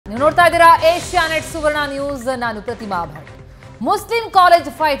ನೋಡ್ತಾ ಇದ್ದೀರಾ ಏಷ್ಯಾನೆಟ್ ಸುವರ್ಣ ನ್ಯೂಸ್. ನಾನು ಪ್ರತಿಮಾ ಭಟ್. ಮುಸ್ಲಿಂ ಕಾಲೇಜ್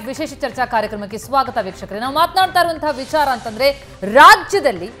ಫೈಟ್ ವಿಶೇಷ ಚರ್ಚಾ ಕಾರ್ಯಕ್ರಮಕ್ಕೆ ಸ್ವಾಗತ ವೀಕ್ಷಕರೇ. ನಾವು ಮಾತನಾಡ್ತಾ ಇರುವಂತಹ ವಿಚಾರ ಅಂತಂದ್ರೆ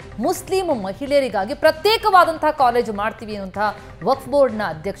ರಾಜ್ಯದಲ್ಲಿ ಮುಸ್ಲಿಂ ಮಹಿಳೆಯರಿಗಾಗಿ ಪ್ರತ್ಯೇಕವಾದಂತಹ ಕಾಲೇಜು ಮಾಡ್ತೀವಿ ಅನ್ನುವಂತಹ ವಕ್ಫ್ ಬೋರ್ಡ್ನ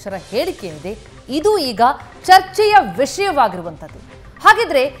ಅಧ್ಯಕ್ಷರ ಹೇಳಿಕೆ ಏನಿದೆ ಇದು ಈಗ ಚರ್ಚೆಯ ವಿಷಯವಾಗಿರುವಂಥದ್ದು.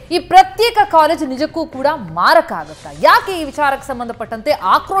 ಹಾಗಿದ್ರೆ ಈ ಪ್ರತ್ಯೇಕ ಕಾಲೇಜು ನಿಜಕ್ಕೂ ಕೂಡ ಮಾರಕ ಆಗುತ್ತಾ? ಯಾಕೆ ಈ ವಿಚಾರಕ್ಕೆ ಸಂಬಂಧಪಟ್ಟಂತೆ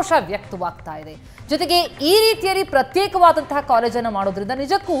ಆಕ್ರೋಶ ವ್ಯಕ್ತವಾಗ್ತಾ ಇದೆ? ಜೊತೆಗೆ ಈ ರೀತಿಯಲ್ಲಿ ಪ್ರತ್ಯೇಕವಾದಂತಹ ಕಾಲೇಜನ್ನು ಮಾಡೋದ್ರಿಂದ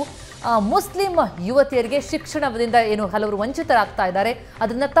ನಿಜಕ್ಕೂ ಮುಸ್ಲಿಂ ಯುವತಿಯರಿಗೆ ಶಿಕ್ಷಣದಿಂದ ಏನು ಹಲವರು ವಂಚಿತರಾಗ್ತಾ ಇದ್ದಾರೆ,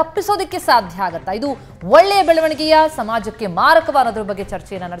 ಅದನ್ನ ತಪ್ಪಿಸೋದಕ್ಕೆ ಸಾಧ್ಯ ಆಗುತ್ತಾ? ಇದು ಒಳ್ಳೆಯ ಬೆಳವಣಿಗೆಯ ಸಮಾಜಕ್ಕೆ ಮಾರಕವಾದದ್ರ ಬಗ್ಗೆ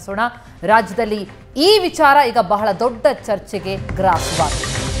ಚರ್ಚೆಯನ್ನು ನಡೆಸೋಣ. ರಾಜ್ಯದಲ್ಲಿ ಈ ವಿಚಾರ ಈಗ ಬಹಳ ದೊಡ್ಡ ಚರ್ಚೆಗೆ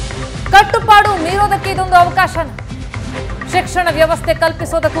ಗ್ರಾಸವಾಗಿದೆ. ಕಟ್ಟುಪಾಡು ಮೀರೋದಕ್ಕೆ ಇದೊಂದು ಅವಕಾಶ. ಶಿಕ್ಷಣ ವ್ಯವಸ್ಥೆ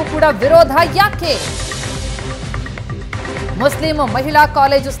ಕಲ್ಪಿಸೋದಕ್ಕೂ ಕೂಡ ವಿರೋಧ ಯಾಕೆ? ಮುಸ್ಲಿಂ ಮಹಿಳಾ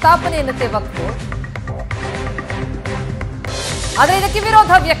ಕಾಲೇಜು ಸ್ಥಾಪನೆ ಎನ್ನುತ್ತೆ ವಕ್ಫ್ ಬೋರ್ಡ್, ಆದರೆ ಇದಕ್ಕೆ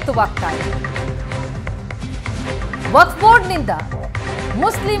ವಿರೋಧ ವ್ಯಕ್ತವಾಗ್ತಾ ಇದೆ. ವಕ್ಫ್ ಬೋರ್ಡ್ನಿಂದ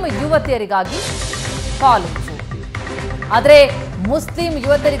ಮುಸ್ಲಿಂ ಯುವತಿಯರಿಗಾಗಿ ಕಾಲೇಜು, ಆದರೆ ಮುಸ್ಲಿಂ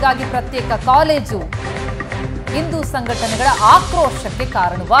ಯುವತಿಯರಿಗಾಗಿ ಪ್ರತ್ಯೇಕ ಕಾಲೇಜು ಹಿಂದೂ ಸಂಘಟನೆಗಳ ಆಕ್ರೋಶಕ್ಕೆ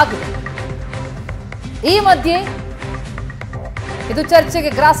ಕಾರಣವಾಗಿದೆ. ಈ ಮಧ್ಯೆ ಇದು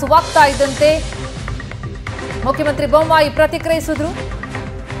ಚರ್ಚೆಗೆ ಗ್ರಾಸವಾಗ್ತಾ ಇದ್ದಂತೆ ಮುಖ್ಯಮಂತ್ರಿ ಬೊಮ್ಮಾಯಿ ಪ್ರತಿಕ್ರಿಯಿಸಿದ್ರು.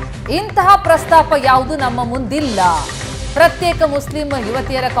 ಇಂತಹ ಪ್ರಸ್ತಾಪ ಯಾವುದು ನಮ್ಮ ಮುಂದಿಲ್ಲ, ಪ್ರತ್ಯೇಕ ಮುಸ್ಲಿಂ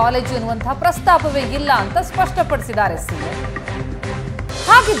ಯುವತಿಯರ ಕಾಲೇಜು ಎನ್ನುವಂತಹ ಪ್ರಸ್ತಾಪವೇ ಇಲ್ಲ ಅಂತ ಸ್ಪಷ್ಟಪಡಿಸಿದ್ದಾರೆ ಸಿಎಂ.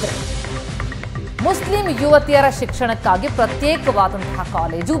 ಹಾಗಿದ್ರೆ ಮುಸ್ಲಿಂ ಯುವತಿಯರ ಶಿಕ್ಷಣಕ್ಕಾಗಿ ಪ್ರತ್ಯೇಕವಾದಂತಹ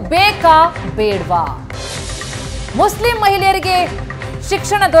ಕಾಲೇಜು ಬೇಕಾ ಬೇಡ್ವಾ? ಮುಸ್ಲಿಂ ಮಹಿಳೆಯರಿಗೆ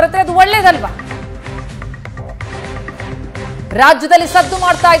ಶಿಕ್ಷಣ ದೊರೆತರೆ ಅದು ಒಳ್ಳೇದಲ್ವಾ? ರಾಜ್ಯದಲ್ಲಿ ಸದ್ದು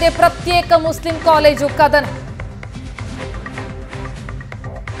ಮಾಡ್ತಾ ಇದೆ ಪ್ರತ್ಯೇಕ ಮುಸ್ಲಿಂ ಕಾಲೇಜು ಕದನ.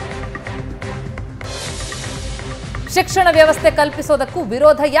 ಶಿಕ್ಷಣ ವ್ಯವಸ್ಥೆ ಕಲ್ಪಿಸೋದಕ್ಕೂ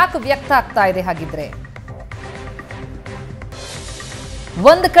ವಿರೋಧ ಯಾಕೆ ವ್ಯಕ್ತ ಆಗ್ತಾ ಇದೆ? ಹಾಗಿದ್ರೆ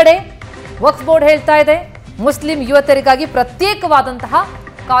ಒಂದು ಕಡೆ ವಕ್ಫ್ ಬೋರ್ಡ್ ಹೇಳ್ತಾ ಇದೆ ಮುಸ್ಲಿಂ ಯುವತಿಯರಿಗಾಗಿ ಪ್ರತ್ಯೇಕವಾದಂತಹ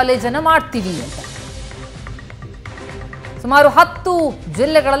ಕಾಲೇಜನ್ನು ಮಾಡ್ತೀವಿ ಅಂತ. ಸುಮಾರು 10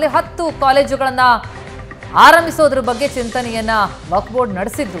 ಜಿಲ್ಲೆಗಳಲ್ಲಿ 10 ಕಾಲೇಜುಗಳನ್ನ ಆರಂಭಿಸೋದ್ರ ಬಗ್ಗೆ ಚಿಂತನೆಯನ್ನ ವಕ್ಫ್ ಬೋರ್ಡ್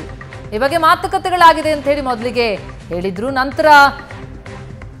ನಡೆಸಿದ್ರು. ಈ ಬಗ್ಗೆ ಮಾತುಕತೆಗಳಾಗಿದೆ ಅಂತ ಹೇಳಿ ಮೊದಲಿಗೆ ಹೇಳಿದ್ರು. ನಂತರ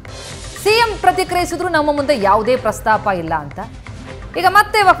ಸಿಎಂ ಪ್ರತಿಕ್ರಿಯಿಸಿದ್ರು, ನಮ್ಮ ಮುಂದೆ ಯಾವುದೇ ಪ್ರಸ್ತಾಪ ಇಲ್ಲ ಅಂತ. ಈಗ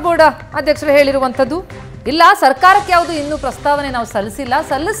ಮತ್ತೆ ವಕ್ಫ್ ಬೋರ್ಡ್ ಅಧ್ಯಕ್ಷರು ಹೇಳಿರುವಂಥದ್ದು, ಇಲ್ಲ ಸರ್ಕಾರಕ್ಕೆ ಯಾವುದು ಇನ್ನೂ ಪ್ರಸ್ತಾವನೆ ನಾವು ಸಲ್ಲಿಸಿಲ್ಲ,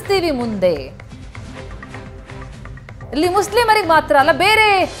 ಸಲ್ಲಿಸ್ತೀವಿ ಮುಂದೆ. ಇಲ್ಲಿ ಮುಸ್ಲಿಮರಿಗೆ ಮಾತ್ರ ಅಲ್ಲ, ಬೇರೆ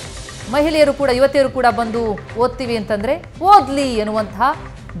ಮಹಿಳೆಯರು ಕೂಡ ಯುವತಿಯರು ಕೂಡ ಬಂದು ಓದ್ತೀವಿ ಅಂತಂದ್ರೆ ಓದ್ಲಿ ಎನ್ನುವಂತಹ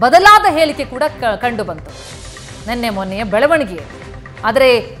ಬದಲಾದ ಹೇಳಿಕೆ ಕೂಡ ಕಂಡು ಬಂತು ನಿನ್ನೆ ಮೊನ್ನೆಯ ಬೆಳವಣಿಗೆ. ಆದರೆ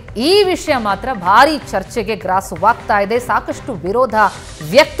ಈ ವಿಷಯ ಮಾತ್ರ ಭಾರಿ ಚರ್ಚೆಗೆ ಗ್ರಾಸವಾಗ್ತಾ ಇದೆ, ಸಾಕಷ್ಟು ವಿರೋಧ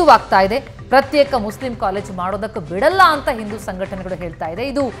ವ್ಯಕ್ತವಾಗ್ತಾ ಇದೆ. ಪ್ರತ್ಯೇಕ ಮುಸ್ಲಿಂ ಕಾಲೇಜು ಮಾಡೋದಕ್ಕೆ ಬಿಡಲ್ಲ ಅಂತ ಹಿಂದೂ ಸಂಘಟನೆಗಳು ಹೇಳ್ತಾ ಇದೆ.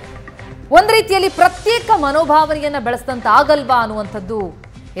 ಇದು ಒಂದು ರೀತಿಯಲ್ಲಿ ಪ್ರತ್ಯೇಕ ಮನೋಭಾವನೆಯನ್ನ ಬೆಳೆಸಿದಂತ ಆಗಲ್ವಾ ಅನ್ನುವಂಥದ್ದು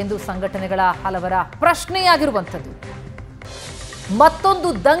ಹಿಂದೂ ಸಂಘಟನೆಗಳ ಹಲವರ ಪ್ರಶ್ನೆಯಾಗಿರುವಂಥದ್ದು. ಮತ್ತೊಂದು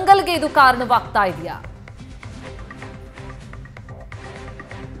ದಂಗಲ್ಗೆ ಇದು ಕಾರಣವಾಗ್ತಾ ಇದೆಯಾ?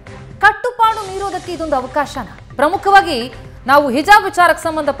 ಕಟ್ಟುಪಾಡು ಮೀರೋದಕ್ಕೆ ಇದೊಂದು ಅವಕಾಶನ? ಪ್ರಮುಖವಾಗಿ ನಾವು ಹಿಜಾಬ್ ವಿಚಾರಕ್ಕೆ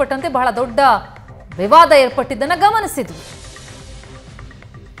ಸಂಬಂಧಪಟ್ಟಂತೆ ಬಹಳ ದೊಡ್ಡ ವಿವಾದ ಏರ್ಪಟ್ಟಿದ್ದನ್ನು ಗಮನಿಸಿದ್ವಿ.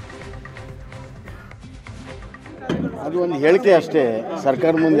 ಅದು ಒಂದು ಹೇಳಿಕೆ ಅಷ್ಟೇ,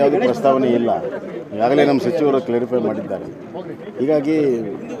 ಸರ್ಕಾರ ಮುಂದೆ ಯಾವುದೇ ಪ್ರಸ್ತಾವನೆ ಇಲ್ಲ. ಈಗಾಗಲೇ ನಮ್ಮ ಸಚಿವರು ಕ್ಲಾರಿಫೈ ಮಾಡಿದ್ದಾರೆ. ಹೀಗಾಗಿ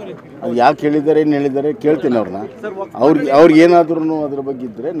ಅದು ಯಾಕೆ ಹೇಳಿದ್ದಾರೆ, ಏನು ಹೇಳಿದ್ದಾರೆ ಕೇಳ್ತೀನಿ ಅವ್ರನ್ನ. ಅವ್ರಿಗೆ ಏನಾದ್ರೂ ಅದ್ರ ಬಗ್ಗೆ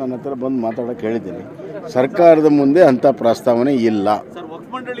ಇದ್ದರೆ ನನ್ನ ಹತ್ರ ಬಂದು ಮಾತಾಡೋಕೆ ಹೇಳಿದ್ದೀನಿ. ಸರ್ಕಾರದ ಮುಂದೆ ಅಂಥ ಪ್ರಸ್ತಾವನೆ ಇಲ್ಲ.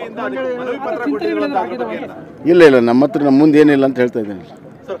 ಇಲ್ಲ ನಮ್ಮ ಹತ್ರ ನಮ್ಮ ಮುಂದೆ ಏನಿಲ್ಲ ಅಂತ ಹೇಳ್ತಾ ಇದ್ದೀನಿ.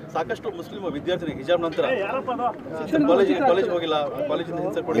 ಸಾಕಷ್ಟು ಮುಸ್ಲಿಂ ವಿದ್ಯಾರ್ಥಿ ಹಿಜಾಬ್ ನಂತರ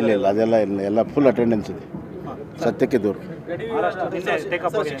ಇಲ್ಲ ಅದೆಲ್ಲ ಇಲ್ಲ, ಎಲ್ಲ ಫುಲ್ ಅಟೆಂಡೆನ್ಸ್ ಇದೆ. ಸತ್ಯಕ್ಕೆ ದೂರ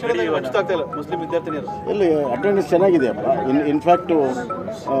ಇಲ್ಲ, ಅಟೆಂಡೆನ್ಸ್ ಚೆನ್ನಾಗಿದೆಯಪ್ಪ. ಇನ್ಫ್ಯಾಕ್ಟು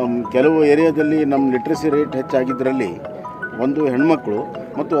ಕೆಲವು ಏರಿಯಾದಲ್ಲಿ ನಮ್ಮ ಲಿಟ್ರಸಿ ರೇಟ್ ಹೆಚ್ಚಾಗಿದ್ದರಲ್ಲಿ ಒಂದು ಹೆಣ್ಮಕ್ಳು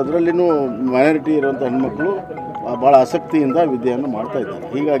ಮತ್ತು ಅದರಲ್ಲಿನೂ ಮೈನಾರಿಟಿ ಇರುವಂಥ ಹೆಣ್ಮಕ್ಳು ಭಾಳ ಆಸಕ್ತಿಯಿಂದ ವಿದ್ಯೆಯನ್ನು ಮಾಡ್ತಾ ಇದ್ದಾರೆ.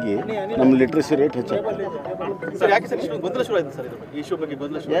 ಹೀಗಾಗಿ ನಮ್ಮ ಲಿಟ್ರಸಿ ರೇಟ್ ಹೆಚ್ಚಾಗ್ತದೆ.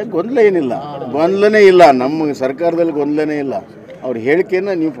 ಗೊಂದಲ ಏನಿಲ್ಲ, ಗೊಂದಲನೇ ಇಲ್ಲ. ನಮ್ಮ ಸರ್ಕಾರದಲ್ಲಿ ಗೊಂದಲನೇ ಇಲ್ಲ. ಅವ್ರ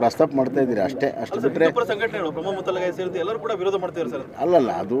ಹೇಳಿಕೆಯನ್ನು ನೀವು ಪ್ರಸ್ತಾಪ ಮಾಡ್ತಾ ಇದ್ದೀರಿ ಅಷ್ಟೇ. ಅಷ್ಟು ಬಿಟ್ಟರೆ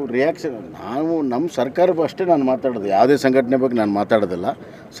ಅಲ್ಲಲ್ಲ, ಅದು ರಿಯಾಕ್ಷನ್. ನಮ್ಮ ಸರ್ಕಾರ ಅಷ್ಟೇ ನಾನು ಮಾತಾಡೋದು, ಯಾವುದೇ ಸಂಘಟನೆ ಬಗ್ಗೆ ನಾನು ಮಾತಾಡೋದಿಲ್ಲ.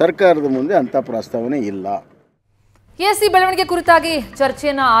 ಸರ್ಕಾರದ ಮುಂದೆ ಅಂಥ ಪ್ರಸ್ತಾವನೆ ಇಲ್ಲ. ಈ ಬೆಳವಣಿಗೆ ಕುರಿತಾಗಿ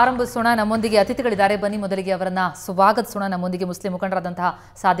ಚರ್ಚೆಯನ್ನು ಆರಂಭಿಸೋಣ. ನಮ್ಮೊಂದಿಗೆ ಅತಿಥಿಗಳಿದ್ದಾರೆ, ಬನ್ನಿ ಮೊದಲಿಗೆ ಅವರನ್ನ ಸ್ವಾಗತಿಸೋಣ. ನಮ್ಮೊಂದಿಗೆ ಮುಸ್ಲಿಂ ಮುಖಂಡರಾದಂತಹ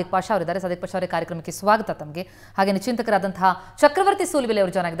ಸಾದಿಕ್ ಪಾಷಾ ಅವರಿದ್ದಾರೆ. ಸಾದಿಕ್ ಪಾಷಾ ಅವರೇ, ಕಾರ್ಯಕ್ರಮಕ್ಕೆ ಸ್ವಾಗತ ತಮಗೆ. ಹಾಗೆ ಚಿಂತಕರಾದಂತಹ ಚಕ್ರವರ್ತಿ ಸುಲಿಬೆಲೆ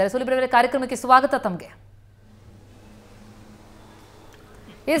ಅವರು ಜಾಯ್ನ್ ಆಗಿದ್ದಾರೆ. ಸುಲಿಬೆಲೆ ಅವರೇ, ಕಾರ್ಯಕ್ರಮಕ್ಕೆ ಸ್ವಾಗತ ತಮಗೆ.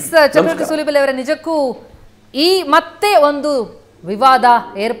 ಚಕ್ರವರ್ತಿ ಸುಲಿಬೆಲೆ ಅವರೇ, ನಿಜಕ್ಕೂ ಈ ಮತ್ತೆ ಒಂದು ವಿವಾದ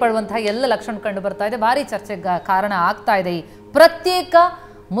ಏರ್ಪಡುವಂತಹ ಎಲ್ಲ ಲಕ್ಷಣ ಕಂಡು ಬರ್ತಾ ಇದೆ. ಭಾರಿ ಚರ್ಚೆಗೆ ಕಾರಣ ಆಗ್ತಾ ಇದೆ ಈ ಪ್ರತ್ಯೇಕ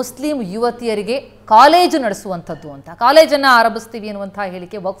ಮುಸ್ಲಿಂ ಯುವತಿಯರಿಗೆ ಕಾಲೇಜು ನಡೆಸುವಂಥದ್ದು ಅಂತ. ಕಾಲೇಜನ್ನು ಆರಂಭಿಸ್ತೀವಿ ಅನ್ನುವಂತಹ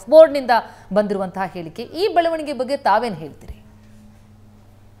ಹೇಳಿಕೆ, ವಕ್ಫ್ ಬೋರ್ಡ್ನಿಂದ ಬಂದಿರುವಂತಹ ಹೇಳಿಕೆ, ಈ ಬೆಳವಣಿಗೆ ಬಗ್ಗೆ ತಾವೇನು ಹೇಳ್ತೀರಿ?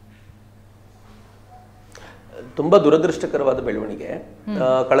 ತುಂಬಾ ದುರದೃಷ್ಟಕರವಾದ ಬೆಳವಣಿಗೆ.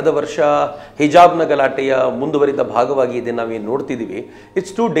 ಕಳೆದ ವರ್ಷ ಹಿಜಾಬ್ನ ಗಲಾಟೆಯ ಮುಂದುವರಿದ ಭಾಗವಾಗಿ ಇದನ್ನು ನಾವೇನು ನೋಡ್ತಿದ್ದೀವಿ.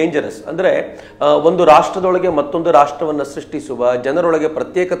 It's to dangerous. ಅಂದರೆ ಒಂದು ರಾಷ್ಟ್ರದೊಳಗೆ ಮತ್ತೊಂದು ರಾಷ್ಟ್ರವನ್ನು ಸೃಷ್ಟಿಸುವ, ಜನರೊಳಗೆ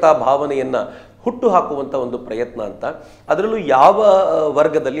ಪ್ರತ್ಯೇಕತಾ ಭಾವನೆಯನ್ನು ಹುಟ್ಟು ಹಾಕುವಂಥ ಒಂದು ಪ್ರಯತ್ನ ಅಂತ. ಅದರಲ್ಲೂ ಯಾವ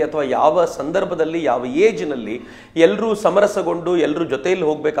ವರ್ಗದಲ್ಲಿ ಅಥವಾ ಯಾವ ಸಂದರ್ಭದಲ್ಲಿ, ಯಾವ ಏಜ್ನಲ್ಲಿ ಎಲ್ಲರೂ ಸಮರಸಗೊಂಡು ಎಲ್ಲರೂ ಜೊತೆಯಲ್ಲಿ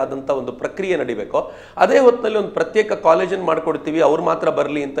ಹೋಗಬೇಕಾದಂಥ ಒಂದು ಪ್ರಕ್ರಿಯೆ ನಡಿಬೇಕೋ, ಅದೇ ಹೊತ್ತಿನಲ್ಲಿ ಒಂದು ಪ್ರತ್ಯೇಕ ಕಾಲೇಜನ್ನು ಮಾಡ್ಕೊಡ್ತೀವಿ, ಅವ್ರು ಮಾತ್ರ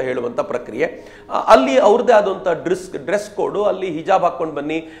ಬರಲಿ ಅಂತ ಹೇಳುವಂಥ ಪ್ರಕ್ರಿಯೆ. ಅಲ್ಲಿ ಅವ್ರದ್ದೇ ಆದಂಥ ಡ್ರೆಸ್ ಕೋಡು, ಅಲ್ಲಿ ಹಿಜಾಬ್ ಹಾಕ್ಕೊಂಡು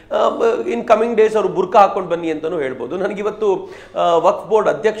ಬನ್ನಿ, ಇನ್ ಕಮಿಂಗ್ ಡೇಸ್ ಅವರು ಬುರ್ಕಾ ಹಾಕ್ಕೊಂಡು ಬನ್ನಿ ಅಂತಲೂ ಹೇಳ್ಬೋದು. ನನಗಿವತ್ತು ವಕ್ಫ್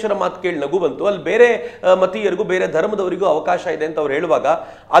ಬೋರ್ಡ್ ಅಧ್ಯಕ್ಷರ ಮಾತು ಕೇಳಿ ನಗು ಬಂತು. ಅಲ್ಲಿ ಬೇರೆ ಮತೀಯರಿಗೂ ಬೇರೆ ಧರ್ಮದವರಿಗೂ ಅವಕಾಶ ಇದೆ ಅಂತ ಅವ್ರು ಹೇಳುವಾಗ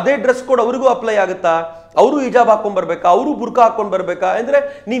ಅದೇ ಡ್ರೆಸ್ ಕೋಡ್ ಅವರಿಗೂ ಅಪ್ಲೈ ಆಗುತ್ತಾ? ಅವರು ಹಿಜಾಬ್ ಹಾಕೊಂಡ್ ಬರ್ಬೇಕಾ? ಅವರು ಬುರ್ಕಾ ಹಾಕೊಂಡ್ ಬರ್ಬೇಕಾ? ಅಂದ್ರೆ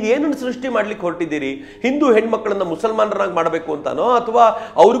ನೀವೇನನ್ನು ಸೃಷ್ಟಿ ಮಾಡ್ಲಿಕ್ಕೆ ಹೊರಟಿದ್ದೀರಿ? ಹಿಂದೂ ಹೆಣ್ಮಕ್ಳನ್ನ ಮುಸಲ್ಮಾನರಾಗಿ ಮಾಡಬೇಕು ಅಂತಾನೋ, ಅಥವಾ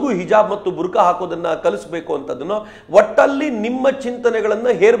ಅವ್ರಿಗೂ ಹಿಜಾಬ್ ಮತ್ತು ಬುರ್ಕಾ ಹಾಕೋದನ್ನ ಕಲಿಸ್ಬೇಕು ಅಂತದನ್ನೋ, ಒಟ್ಟಲ್ಲಿ ನಿಮ್ಮ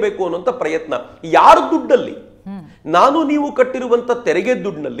ಚಿಂತನೆಗಳನ್ನ ಹೇರಬೇಕು ಅನ್ನುವಂಥ ಪ್ರಯತ್ನ. ಯಾರ ದುಡ್ಡಲ್ಲಿ? ನಾನು ನೀವು ಕಟ್ಟಿರುವಂತ ತೆರಿಗೆ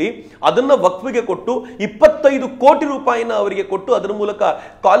ದುಡ್ಡಿನಲ್ಲಿ ಅದನ್ನ ವಕ್ಫಿಗೆ ಕೊಟ್ಟು 25 ಕೋಟಿ ರೂಪಾಯಿನ ಅವರಿಗೆ ಕೊಟ್ಟು ಅದರ ಮೂಲಕ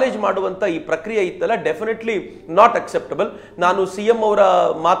ಕಾಲೇಜ್ ಮಾಡುವಂತ ಈ ಪ್ರಕ್ರಿಯೆ ಇತ್ತಲ್ಲ, ಡೆಫಿನೆಟ್ಲಿ ನಾಟ್ ಅಕ್ಸೆಪ್ಟಬಲ್. ನಾನು ಸಿಎಂ ಅವರ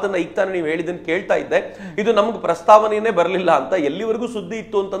ಮಾತನ್ನ ಈಗ ತಾನೇ ನೀವು ಹೇಳಿದ್ದನ್ನು ಕೇಳ್ತಾ ಇದ್ದೆ. ಇದು ನಮ್ಗೆ ಪ್ರಸ್ತಾವನೆಯೇ ಬರಲಿಲ್ಲ ಅಂತ. ಎಲ್ಲಿವರೆಗೂ ಸುದ್ದಿ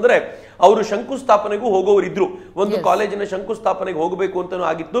ಇತ್ತು ಅಂತಂದ್ರೆ ಅವರು ಶಂಕುಸ್ಥಾಪನೆಗೂ ಹೋಗೋರಿದ್ರು, ಒಂದು ಕಾಲೇಜಿನ ಶಂಕುಸ್ಥಾಪನೆಗೆ ಹೋಗಬೇಕು ಅಂತಾನೂ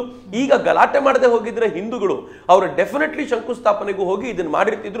ಆಗಿತ್ತು. ಈಗ ಗಲಾಟೆ ಮಾಡದೆ ಹೋಗಿದ್ರೆ ಹಿಂದೂಗಳು ಅವರು ಡೆಫಿನೆಟ್ಲಿ ಶಂಕುಸ್ಥಾಪನೆಗೂ ಹೋಗಿ ಇದನ್ನು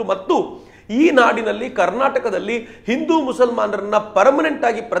ಮಾಡಿರ್ತಿದ್ರು. ಮತ್ತು ಈ ನಾಡಿನಲ್ಲಿ, ಕರ್ನಾಟಕದಲ್ಲಿ ಹಿಂದೂ ಮುಸಲ್ಮಾನರನ್ನ ಪರ್ಮನೆಂಟ್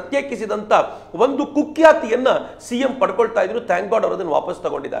ಆಗಿ ಪ್ರತ್ಯೇಕಿಸಿದಂತ ಒಂದು ಕುಖ್ಯಾತಿಯನ್ನ ಸಿಎಂ ಪಡ್ಕೊಳ್ತಾ ಇದ್ರು. ಥ್ಯಾಂಕ್ ಗಾಡ್ ಅವರು ಅದನ್ನು ವಾಪಸ್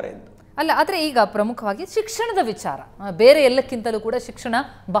ತಗೊಂಡಿದ್ದಾರೆ ಅಂತ. ಅಲ್ಲ, ಆದರೆ ಈಗ ಪ್ರಮುಖವಾಗಿ ಶಿಕ್ಷಣದ ವಿಚಾರ, ಬೇರೆ ಎಲ್ಲಕ್ಕಿಂತಲೂ ಕೂಡ ಶಿಕ್ಷಣ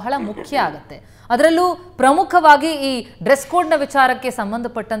ಬಹಳ ಮುಖ್ಯ ಆಗುತ್ತೆ. ಅದರಲ್ಲೂ ಪ್ರಮುಖವಾಗಿ ಈ ಡ್ರೆಸ್ ಕೋಡ್ನ ವಿಚಾರಕ್ಕೆ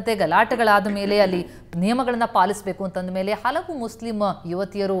ಸಂಬಂಧಪಟ್ಟಂತೆ ಗಲಾಟೆಗಳಾದ ಮೇಲೆ ಅಲ್ಲಿ ನಿಯಮಗಳನ್ನು ಪಾಲಿಸಬೇಕು ಅಂತಂದ ಮೇಲೆ ಹಲವು ಮುಸ್ಲಿಂ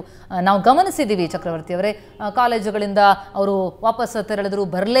ಯುವತಿಯರು ನಾವು ಗಮನಿಸಿದ್ದೀವಿ. ಚಕ್ರವರ್ತಿ ಅವರೇ, ಕಾಲೇಜುಗಳಿಂದ ಅವರು ವಾಪಸ್ ತೆರಳಿದ್ರು,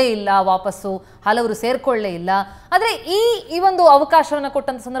 ಬರಲೇ ಇಲ್ಲ ವಾಪಸ್ಸು, ಹಲವರು ಸೇರ್ಕೊಳ್ಳೇ ಇಲ್ಲ. ಆದರೆ ಈ ಒಂದು ಅವಕಾಶವನ್ನು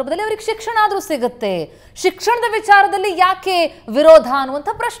ಕೊಟ್ಟಂತ ಸಂದರ್ಭದಲ್ಲಿ ಅವರಿಗೆ ಶಿಕ್ಷಣ ಆದರೂ ಸಿಗುತ್ತೆ. ಶಿಕ್ಷಣದ ವಿಚಾರದಲ್ಲಿ ಯಾಕೆ ವಿರೋಧ ಅನ್ನುವಂಥ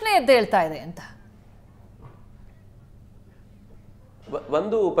ಪ್ರಶ್ನೆ ಎದ್ದೇಳ್ತಾ ಇದೆ ಅಂತ.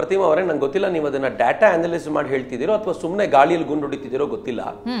 ಒಂದು ಪ್ರತಿಮಾ ಅವರೇ, ನಂಗೆ ಗೊತ್ತಿಲ್ಲ ನೀವು ಅದನ್ನ ಡಾಟಾ ಅನಾಲಿಸ್ ಮಾಡಿ ಹೇಳ್ತಿದ್ದೀರೋ ಅಥವಾ ಸುಮ್ಮನೆ ಗಾಳಿಯಲ್ಲಿ ಗುಂಡು ಹೊಡಿತಿದ್ದೀರೋ ಗೊತ್ತಿಲ್ಲ.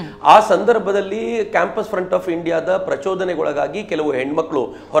 ಆ ಸಂದರ್ಭದಲ್ಲಿ ಕ್ಯಾಂಪಸ್ ಫ್ರಂಟ್ ಆಫ್ ಇಂಡಿಯಾದ ಪ್ರಚೋದನೆಗೊಳಗಾಗಿ ಕೆಲವು ಹೆಣ್ಮಕ್ಳು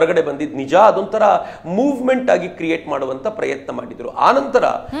ಹೊರಗಡೆ ಬಂದಿದ್ದು ನಿಜ. ಅದೊಂಥರ ಮೂವ್ಮೆಂಟ್ ಆಗಿ ಕ್ರಿಯೇಟ್ ಮಾಡುವಂತ ಪ್ರಯತ್ನ ಮಾಡಿದ್ರು. ಆನಂತರ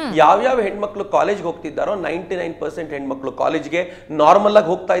ಯಾವ್ಯಾವ ಹೆಣ್ಮಕ್ಳು ಕಾಲೇಜ್ಗೆ ಹೋಗ್ತಿದ್ದಾರೋ 99% ಹೆಣ್ಮಕ್ಳು ಕಾಲೇಜ್ಗೆ ನಾರ್ಮಲ್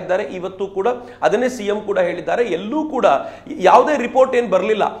ಆಗಿ ಹೋಗ್ತಾ ಇದ್ದಾರೆ. ಇವತ್ತು ಕೂಡ ಅದನ್ನೇ ಸಿಎಂ ಕೂಡ ಹೇಳಿದ್ದಾರೆ. ಎಲ್ಲೂ ಕೂಡ ಯಾವುದೇ ರಿಪೋರ್ಟ್ ಏನ್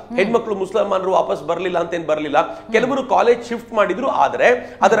ಬರಲಿಲ್ಲ, ಹೆಣ್ಮಕ್ಳು ಮುಸಲ್ಮಾನರು ವಾಪಸ್ ಬರಲಿಲ್ಲ ಅಂತ ಏನ್ ಬರಲಿಲ್ಲ. ಕೆಲವರು ಕಾಲೇಜ್ ಶಿಫ್ಟ್ ಮಾಡಿದ್ರು, ಆದರೆ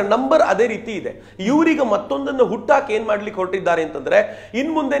ಅದರ ನಂಬರ್ ಅದೇ ರೀತಿ ಇದೆ. ಇವರಿಗೆ ಮತ್ತೊಂದನ್ನು ಹುಟ್ಟಾಕಿ ಏನ್ ಮಾಡ್ಲಿಕ್ಕೆ ಹೊರಟಿದ್ದಾರೆ ಅಂತಂದ್ರೆ,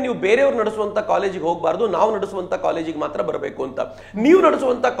 ಇನ್ ಮುಂದೆ ನೀವು ಬೇರೆಯವರು ನಡೆಸುವಂತ ಕಾಲೇಜಿಗೆ ಹೋಗಬಾರ್ದು, ನಾವು ನಡೆಸುವಂತ ಕಾಲೇಜಿಗೆ ಮಾತ್ರ ಬರಬೇಕು ಅಂತ. ನೀವು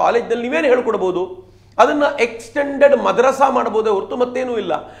ನಡೆಸುವಂತ ಕಾಲೇಜ್ನಲ್ಲಿ ನೀವೇನು ಹೇಳ್ಕೊಡ್ಬಹುದು? ಅದನ್ನ ಎಕ್ಸ್ಟೆಂಡೆಡ್ ಮದ್ರಸಾ ಮಾಡಬಹುದೇ ಹೊರತು ಮತ್ತೇನೂ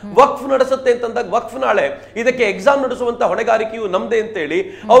ಇಲ್ಲ. ವಕ್ಫ್ ನಡೆಸುತ್ತೆ ಅಂತಂದಾಗ ವಕ್ಫ್ ನಾಳೆ ಇದಕ್ಕೆ ಎಕ್ಸಾಮ್ ನಡೆಸುವಂತ ಹೊಣೆಗಾರಿಕೆಯು ನಮ್ದೇ ಅಂತೇಳಿ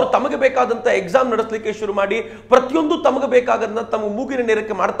ಅವರು ತಮಗೆ ಬೇಕಾದಂತ ಎಕ್ಸಾಮ್ ನಡೆಸಲಿಕ್ಕೆ ಶುರು ಮಾಡಿ ಪ್ರತಿಯೊಂದು ತಮಗೆ ಬೇಕಾದಂತ ತಮ್ಮ ಮೂಗಿನ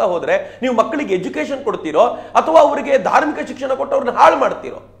ನೇರಕ್ಕೆ ಮಾಡ್ತಾ ಹೋದ್ರೆ ನೀವು ಮಕ್ಕಳಿಗೆ ಎಜುಕೇಶನ್ ಕೊಡ್ತೀರೋ ಅಥವಾ ಅವರಿಗೆ ಧಾರ್ಮಿಕ ಶಿಕ್ಷಣ ಕೊಟ್ಟು ಅವ್ರನ್ನ ಹಾಳು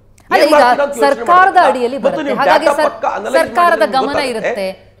ಮಾಡ್ತೀರೋ? ಸರ್ಕಾರದ ಅಡಿಯಲ್ಲಿ ಬರುತ್ತೆ, ಹಾಗಾಗಿ ಸರ್ಕಾರದ ಗಮನ ಇರುತ್ತೆ,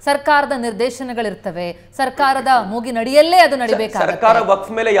 ಸರ್ಕಾರದ ನಿರ್ದೇಶನಗಳಿರ್ತವೆ, ಸರ್ಕಾರದ ಮೂಗಿನಡಿಯಲ್ಲೇ ಅದು ನಡಿಬೇಕಾಗುತ್ತೆ. ಸರ್ಕಾರ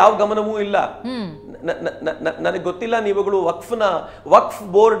ವಕ್ಫ್ ಮೇಲೆ ಯಾವ ಗಮನವೂ ಇಲ್ಲ. ನನಗೆ ಗೊತ್ತಿಲ್ಲ ನೀವುಗಳು ವಕ್ಫ್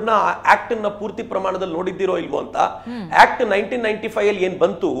ಬೋರ್ಡ್ ನ ಆಕ್ಟ್ ನ ಪೂರ್ತಿ ಪ್ರಮಾಣದಲ್ಲಿ ನೋಡಿದ್ದೀರೋ ಇಲ್ವೋ ಅಂತ. ಆಕ್ಟ್ 1995 ಅಲ್ಲಿ ಏನ್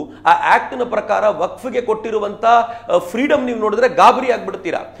ಬಂತು, ಆ ಆಕ್ಟ್ ನ ಪ್ರಕಾರ ವಕ್ಫ್ಗೆ ಕೊಟ್ಟಿರುವಂತ ಫ್ರೀಡಮ್ ನೀವು ನೋಡಿದ್ರೆ ಗಾಬರಿ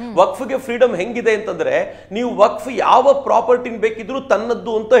ಆಗ್ಬಿಡ್ತೀರಾ. ವಕ್ಫ್ಗೆ ಫ್ರೀಡಮ್ ಹೆಂಗಿದೆ ಅಂತಂದ್ರೆ, ನೀವು ವಕ್ಫ್ ಯಾವ ಪ್ರಾಪರ್ಟಿ ಬೇಕಿದ್ರು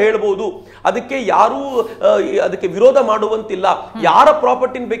ತನ್ನದ್ದು ಅಂತ ಹೇಳ್ಬಹುದು. ಅದಕ್ಕೆ ಯಾರು ಅದಕ್ಕೆ ವಿರೋಧ ಮಾಡುವಂತಿಲ್ಲ. ಯಾರ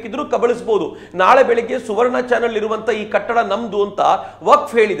ಪ್ರಾಪರ್ಟಿ ಬೇಕಿದ್ರು ಕಬಳಿಸಬಹುದು. ನಾಳೆ ಬೆಳಿಗ್ಗೆ ಸುವರ್ಣ ಚಾನೆಲ್ ಇರುವಂತ ಈ ಕಟ್ಟಡ ನಮ್ದು ಅಂತ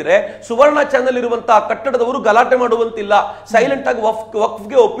ವಕ್ಫ್ ಹೇಳಿದ್ರೆ ಸುವರ್ಣ ಚಾನೆಲ್ ಇರುವಂತ ಕಟ್ಟಡದವರು ಗಲಾಟೆ ಮಾಡುವಂತಿಲ್ಲ. ಸೈಲೆಂಟ್ ಆಗಿ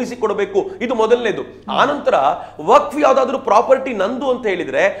ವಕ್ಫ್ಗೆ ಒಪ್ಪಿಸಿ ಕೊಡಬೇಕು. ಇದು ಮೊದಲನೇದು. ಆನಂತರ ವಕ್ಫ್ ಯಾವ್ದಾದ್ರು ಪ್ರಾಪರ್ಟಿ ನಂದು ಅಂತ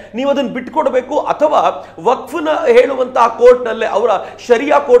ಹೇಳಿದ್ರೆ ನೀವು ಅದನ್ನ ಬಿಟ್ಕೊಡ್ಬೇಕು, ಅಥವಾ ವಕ್ಫ್ನ ಹೇಳುವಂತಹ ಕೋರ್ಟ್ ನಲ್ಲಿ, ಅವರ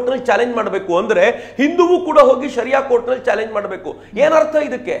ಶರಿಯಾ ಕೋರ್ಟ್ ನಲ್ಲಿ ಚಾಲೆಂಜ್ ಮಾಡಬೇಕು. ಅಂದ್ರೆ ಹಿಂದೂವು ಕೂಡ ಹೋಗಿ ಶರಿಯಾ ಕೋರ್ಟ್ ನಲ್ಲಿ ಚಾಲೆಂಜ್ ಮಾಡಬೇಕು. ಏನರ್ಥ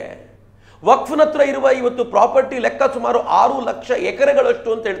ಇದಕ್ಕೆ? ವಕ್ಫ್ನ ಹತ್ರ ಇರುವ ಇವತ್ತು ಪ್ರಾಪರ್ಟಿ ಲೆಕ್ಕ ಸುಮಾರು 6 ಲಕ್ಷ ಎಕರೆಗಳಷ್ಟು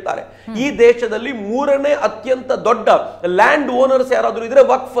ಅಂತ ಹೇಳ್ತಾರೆ. ಈ ದೇಶದಲ್ಲಿ 3ನೇ ಅತ್ಯಂತ ದೊಡ್ಡ ಲ್ಯಾಂಡ್ ಓನರ್ಸ್ ಯಾರಾದ್ರೂ ಇದ್ರೆ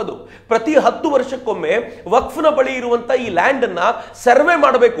ವಕ್ಫ್. ಅದು ಪ್ರತಿ 10 ವರ್ಷಕ್ಕೊಮ್ಮೆ ವಕ್ಫ್ನ ಬಳಿ ಇರುವಂತ ಈ ಲ್ಯಾಂಡ್ ಅನ್ನ ಸರ್ವೆ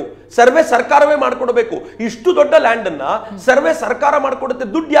ಮಾಡಬೇಕು. ಸರ್ವೆ ಸರ್ಕಾರವೇ ಮಾಡ್ಕೊಡ್ಬೇಕು. ಇಷ್ಟು ದೊಡ್ಡ ಲ್ಯಾಂಡ್ ಅನ್ನ ಸರ್ವೆ ಸರ್ಕಾರ ಮಾಡ್ಕೊಡುತ್ತೆ.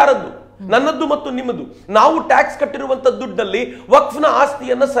 ದುಡ್ಡು ಯಾರದ್ದು? ನನ್ನದ್ದು ಮತ್ತು ನಿಮ್ಮದು. ನಾವು ಟ್ಯಾಕ್ಸ್ ಕಟ್ಟಿರುವಂತ ದುಡ್ಡಲ್ಲಿ ವಕ್ಫ್ನ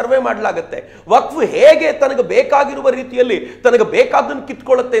ಆಸ್ತಿಯನ್ನ ಸರ್ವೆ ಮಾಡಲಾಗುತ್ತೆ. ವಕ್ಫ್ ಹೇಗೆ ತನಗೆ ಬೇಕಾಗಿರುವ ರೀತಿಯಲ್ಲಿ ತನಗೆ ಬೇಕಾದನ್ನು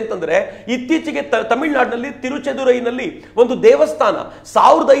ಕಿತ್ಕೊಳ್ಳುತ್ತೆ ಅಂತಂದ್ರೆ, ಇತ್ತೀಚೆಗೆ ತಮಿಳುನಾಡಿನಲ್ಲಿ ತಿರುಚೆದುರೈನಲ್ಲಿ ಒಂದು ದೇವಸ್ಥಾನ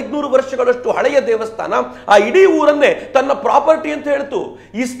 1500 ವರ್ಷಗಳಷ್ಟು ಹಳೆಯ ದೇವಸ್ಥಾನ ಆ ಇಡೀ ಊರನ್ನೇ ತನ್ನ ಪ್ರಾಪರ್ಟಿ ಅಂತ ಹೇಳ್ತು.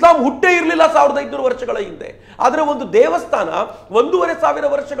 ಇಸ್ಲಾಂ ಹುಟ್ಟೇ ಇರಲಿಲ್ಲ 1500 ವರ್ಷಗಳ ಹಿಂದೆ. ಆದ್ರೆ ಒಂದು ದೇವಸ್ಥಾನ 1500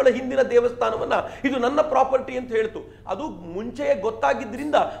 ವರ್ಷಗಳ ಹಿಂದಿನ ದೇವಸ್ಥಾನವನ್ನ ಇದು ನನ್ನ ಪ್ರಾಪರ್ಟಿ ಅಂತ ಹೇಳ್ತು. ಅದು ಮುಂಚೆಯೇ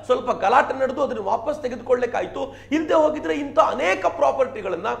ಗೊತ್ತಾಗಿದ್ರಿಂದ ಸ್ವಲ್ಪ ಗಲಾಟೆ ನಡೆದು ಅದನ್ನು ವಾಪಸ್ ತೆಗೆದುಕೊಳ್ಳಬೇಕಾಯ್ತು. ಇಲ್ಲದೆ ಹೋಗಿದ್ರೆ ಇಂಥ ಅನೇಕ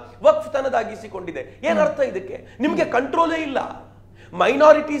ಪ್ರಾಪರ್ಟಿಗಳನ್ನ ವಕ್ಫ್ ತನ್ನದಾಗಿಸಿಕೊಂಡಿದೆ. ಏನರ್ಥ ಇದಕ್ಕೆ? ನಿಮ್ಗೆ ಕಂಟ್ರೋಲೇ ಇಲ್ಲ.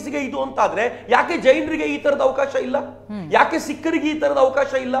 ಮೈನಾರಿಟೀಸ್ಗೆ ಇದು ಅಂತಾದ್ರೆ ಯಾಕೆ ಜೈನರಿಗೆ ಈ ತರದ ಅವಕಾಶ ಇಲ್ಲ? ಯಾಕೆ ಸಿಖ್ಖರಿಗೆ ಈ ತರದ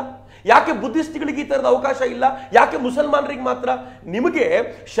ಅವಕಾಶ ಇಲ್ಲ? ಯಾಕೆ ಬುದ್ಧಿಸ್ಟ್ಗಳಿಗೆ ಈ ತರದ ಅವಕಾಶ ಇಲ್ಲ? ಯಾಕೆ ಮುಸಲ್ಮಾನರಿಗೆ ಮಾತ್ರ? ನಿಮಗೆ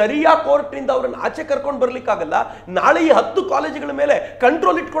ಶರಿಯಾ ಕೋರ್ಟ್ ನಿಂದ ಅವರನ್ನು ಆಚೆ ಕರ್ಕೊಂಡು ಬರ್ಲಿಕ್ಕಾಗಲ್ಲ. ನಾಳೆ ಈ 10 ಕಾಲೇಜುಗಳ ಮೇಲೆ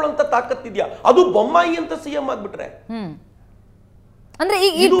ಕಂಟ್ರೋಲ್ ಇಟ್ಕೊಳ್ಳುವಂತ ತಾಕತ್ತಿದ್ಯಾ? ಅದು ಬೊಮ್ಮಾಯಿ ಅಂತ ಸಿಎಂ ಆಗ್ಬಿಟ್ರೆ ಅಂದ್ರೆ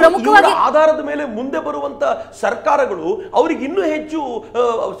ಈ ಪ್ರಮುಖವಾಗಿ ಆಧಾರದ ಮೇಲೆ ಮುಂದೆ ಬರುವಂತ ಸರ್ಕಾರಗಳು ಅವರಿಗೆ ಇನ್ನೂ ಹೆಚ್ಚು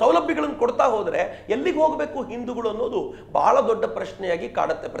ಸೌಲಭ್ಯಗಳನ್ನು ಕೊಡ್ತಾ ಹೋದ್ರೆ ಎಲ್ಲಿಗೆ ಹೋಗಬೇಕು ಹಿಂದೂಗಳು ಅನ್ನೋದು ಬಹಳ ದೊಡ್ಡ ಪ್ರಶ್ನೆಯಾಗಿ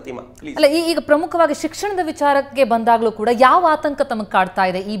ಕಾಡುತ್ತೆ. ಪ್ರತಿಮಾ, ಅಲ್ಲ, ಈಗ ಪ್ರಮುಖವಾಗಿ ಶಿಕ್ಷಣದ ವಿಚಾರಕ್ಕೆ ಬಂದಾಗಲೂ ಕೂಡ ಯಾವ ಆತಂಕ ತಮಗೆ ಕಾಡ್ತಾ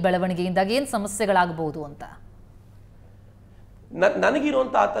ಇದೆ? ಈ ಬೆಳವಣಿಗೆಯಿಂದಾಗಿ ಏನ್ ಸಮಸ್ಯೆಗಳಾಗಬಹುದು ಅಂತ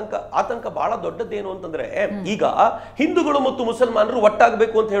ನನಗಿರುವಂತ ಆತಂಕ ಬಹಳ ದೊಡ್ಡದೇನು ಅಂತಂದ್ರೆ, ಈಗ ಹಿಂದೂಗಳು ಮತ್ತು ಮುಸಲ್ಮಾನರು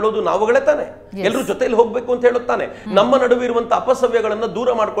ಒಟ್ಟಾಗಬೇಕು ಅಂತ ಹೇಳೋದು ನಾವುಗಳೇ ತಾನೆ. ಎಲ್ಲರೂ ಜೊತೆಯಲ್ಲಿ ಹೋಗ್ಬೇಕು ಅಂತ ಹೇಳುತ್ತಾನೆ. ನಮ್ಮ ನಡುವೆ ಇರುವಂತ ಅಪಸವ್ಯಗಳನ್ನ ದೂರ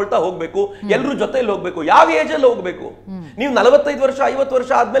ಮಾಡ್ಕೊಳ್ತಾ ಹೋಗ್ಬೇಕು, ಎಲ್ಲರೂ ಜೊತೆಯಲ್ಲಿ ಹೋಗ್ಬೇಕು. ಯಾವ ಏಜ್ ಅಲ್ಲಿ ಹೋಗ್ಬೇಕು? ನೀವು 45 ವರ್ಷ 50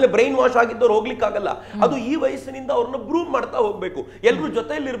 ವರ್ಷ ಆದ್ಮೇಲೆ ಬ್ರೈನ್ ವಾಶ್ ಆಗಿದ್ದವ್ರು ಹೋಗ್ಲಿಕ್ಕಾಗಲ್ಲ. ಅದು ಈ ವಯಸ್ಸಿನಿಂದ ಅವ್ರನ್ನ ಬ್ರೂವ್ ಮಾಡ್ತಾ ಹೋಗ್ಬೇಕು, ಎಲ್ಲರೂ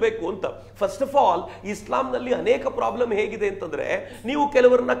ಜೊತೆಯಲ್ಲಿ ಇರಬೇಕು ಅಂತ. ಫಸ್ಟ್ ಆಫ್ ಆಲ್, ಇಸ್ಲಾಂನಲ್ಲಿ ಅನೇಕ ಪ್ರಾಬ್ಲಮ್ ಹೇಗಿದೆ ಅಂತಂದ್ರೆ, ನೀವು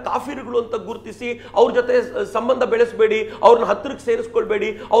ಕೆಲವರನ್ನ ಕಾಫಿರ್ಗಳು ಅಂತ ಗುರುತಿಸಿ ಅವ್ರ ಜೊತೆ ಸಂಬಂಧ ಬೆಳೆಸಬೇಡಿ, ಅವ್ರನ್ನ ಹತ್ತಿರಕ್ಕೆ ಸೇರಿಸ್ಕೊಳ್ಬೇಡಿ,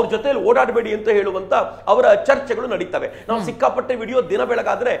 ಅವ್ರ ಜೊತೆಯಲ್ಲಿ ಓಡಾಡಬೇಡಿ ಅಂತ ಹೇಳುವಂತ ಅವರ ಚರ್ಚೆಗಳು ನಡೀತವೆ. ನಾವು ಸಿಕ್ಕಾಪಟ್ಟೆ ವಿಡಿಯೋ ದಿನ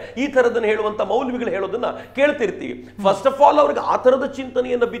ಬೆಳಗಾದ್ರೆ ಈ ತರದನ್ನ ಹೇಳುವಂತ ಮೌಲ್ವಿಗಳು ಹೇಳೋದನ್ನ ಕೇಳ್ತಿರ್ತೀವಿ. ಫಸ್ಟ್ ಆಫ್ ಆಲ್, ಅವ್ರಿಗೆ ಆ ತರದ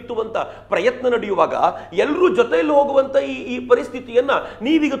ಚಿಂತನೆಯನ್ನ ಬಿತ್ತುವಂತ ಪ್ರಯತ್ನ ನಡೆಯುವಾಗ ಎಲ್ಲರೂ ಜೊತೆಯಲ್ಲಿ ಹೋಗುವಂತ ಈ ಪರಿಸ್ಥಿತಿಯನ್ನ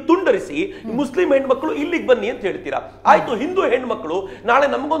ನೀವೀಗ ತುಂಡರಿಸಿ ಮುಸ್ಲಿಂ ಹೆಣ್ಮಕ್ಳು ಇಲ್ಲಿಗೆ ಬನ್ನಿ ಅಂತ ಹೇಳ್ತೀರಾ. ಆಯ್ತು, ಹಿಂದೂ ಹೆಣ್ಮಕ್ಳು ನಾಳೆ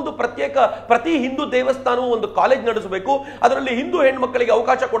ನಮಗೊಂದು ಪ್ರತಿ ಹಿಂದೂ ದೇವಸ್ಥಾನವೂ ಒಂದು ಕಾಲೇಜ್ ನಡೆಸಬೇಕು, ಅದರಲ್ಲಿ ಹಿಂದೂ ಹೆಣ್ಮಕ್ಕಳಿಗೆ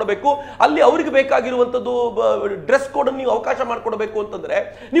ಅವಕಾಶ ಕೊಡಬೇಕು, ಅಲ್ಲಿ ಅವರಿಗೆ ಬೇಕಾಗಿರುವಂತದ್ದು ಡ್ರೆಸ್ ಕೋಡ್ ನೀವು ಅವಕಾಶ ಮಾಡಿಕೊಡಬೇಕು ಅಂತಂದ್ರೆ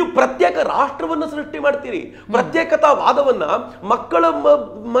ನೀವು ಪ್ರತ್ಯೇಕ ರಾಷ್ಟ್ರವನ್ನು ಸೃಷ್ಟಿ ಮಾಡ್ತೀರಿ. ಪ್ರತ್ಯೇಕತಾವಾದವನ್ನ ಮಕ್ಕಳ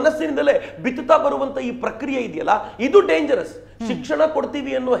ಮನಸ್ಸಿನಿಂದಲೇ ಬಿತ್ತುತ್ತಾ ಬರುವಂತ ಈ ಪ್ರಕ್ರಿಯೆ ಇದೆಯಲ್ಲ, ಇದು ಡೇಂಜರಸ್. ಶಿಕ್ಷಣ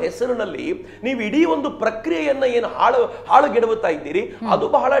ಕೊಡ್ತೀವಿ ಅನ್ನೋ ಹೆಸರಿನಲ್ಲಿ ನೀವು ಇಡೀ ಒಂದು ಪ್ರಕ್ರಿಯೆಯನ್ನ ಏನು ಹಾಳುಗೆಡವುತ್ತಾ ಇದ್ದೀರಿ, ಅದು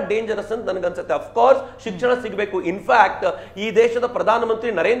ಬಹಳ ಡೇಂಜರಸ್ ಅಂತ ನನಗನ್ಸುತ್ತೆ. ಅಫ್ಕೋರ್ಸ್ ಶಿಕ್ಷಣ ಸಿಗಬೇಕು. ಇನ್ಫ್ಯಾಕ್ಟ್ ಈ ದೇಶದ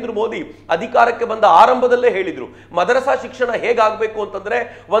ಪ್ರಧಾನಮಂತ್ರಿ ನರೇಂದ್ರ ಮೋದಿ ಅಧಿಕಾರಕ್ಕೆ ಬಂದ ಆರಂಭದಲ್ಲೇ ಹೇಳಿದ್ರು, ಮದರಸಾ ಶಿಕ್ಷಣ ಹೇಗಾಗಬೇಕು ಅಂತಂದ್ರೆ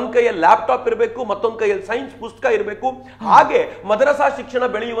ಒಂದ್ ಕೈಯಲ್ಲಿ ಲ್ಯಾಪ್ಟಾಪ್ ಇರಬೇಕು, ಮತ್ತೊಂದ್ ಕೈಯಲ್ಲಿ ಸೈನ್ಸ್ ಪುಸ್ತಕ ಇರಬೇಕು, ಹಾಗೆ ಮದರಸಾ ಶಿಕ್ಷಣ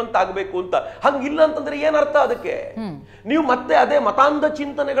ಬೆಳೆಯುವಂತಾಗಬೇಕು ಅಂತ. ಹಂಗಿಲ್ಲ ಅಂತಂದ್ರೆ ಏನರ್ಥ ಅದಕ್ಕೆ? ನೀವು ಮತ್ತೆ ಅದೇ ಮತಾಂಧ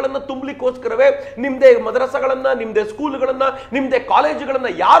ಚಿಂತನೆಗಳನ್ನ ತುಂಬಲಿಕ್ಕೋಸ್ಕರವೇ ನಿಮ್ದೇ ಮದರಸಾಗಳನ್ನ, ನಿಮ್ದೇ ಸ್ಕೂಲ್ಗಳನ್ನ, ನಿಮ್ದೇ ಕಾಲೇಜುಗಳನ್ನ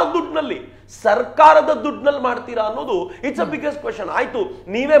ಯಾರ ದುಡ್ಡಿನಲ್ಲಿ, ಸರ್ಕಾರದ ದುಡ್ಡಿನಲ್ಲಿ ಮಾಡ್ತೀರಾ ಅನ್ನೋದು ಇಟ್ಸ್ ಅ ಬಿಗ್ಗೆಸ್ಟ್ ಕ್ವೆಶ್ಚನ್. ಆಯ್ತು,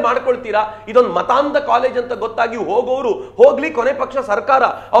 ನೀವೇ ಮಾಡ್ಕೊಳ್ತೀರಾ, ಇದೊಂದು ಮತಾಂಧ ಕಾಲೇಜ್ ಅಂತ ಗೊತ್ತಾಗಿ ಹೋಗೋರು ಹೋಗ್ಲಿ, ಕೊನೆ ಪಕ್ಷ ಸರ್ಕಾರ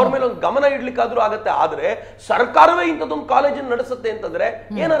ಅವ್ರ ಮೇಲೆ ಒಂದು ಗಮನ ಇಡ್ಲಿಕ್ಕಾದ್ರೂ ಆಗತ್ತೆ. ಆದ್ರೆ ಸರ್ಕಾರವೇ ಇಂಥದ್ದೊಂದು ಕಾಲೇಜನ್ನು ನಡೆಸುತ್ತೆ ಅಂತಂದ್ರೆ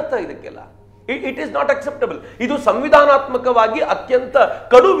ಏನರ್ಥ ಇದಕ್ಕೆಲ್ಲ? It is not acceptable. ಇದು ಸಂವಿಧಾನಾತ್ಮಕವಾಗಿ ಅತ್ಯಂತ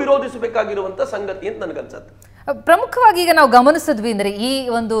ಕಡು ವಿರೋಧಿಸಬೇಕಾಗಿರುವಂತ ಸಂಗತಿ ಅಂತ ನನಗನ್ಸುತ್ತೆ. ಪ್ರಮುಖವಾಗಿ ಈಗ ನಾವು ಗಮನಿಸಿದ್ವಿ ಅಂದ್ರೆ, ಈ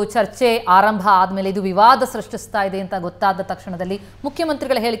ಒಂದು ಚರ್ಚೆ ಆರಂಭ ಆದ್ಮೇಲೆ ಇದು ವಿವಾದ ಸೃಷ್ಟಿಸ್ತಾ ಇದೆ ಅಂತ ಗೊತ್ತಾದ ತಕ್ಷಣದಲ್ಲಿ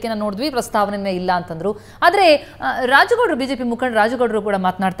ಮುಖ್ಯಮಂತ್ರಿಗಳ ಹೇಳಿಕೆನ ನೋಡಿದ್ವಿ, ಪ್ರಸ್ತಾವನೆ ಇಲ್ಲ ಅಂತಂದ್ರು. ಆದ್ರೆ ರಾಜಗೌಡರು, ಬಿಜೆಪಿ ಮುಖಂಡ ರಾಜಗೌಡರು ಕೂಡ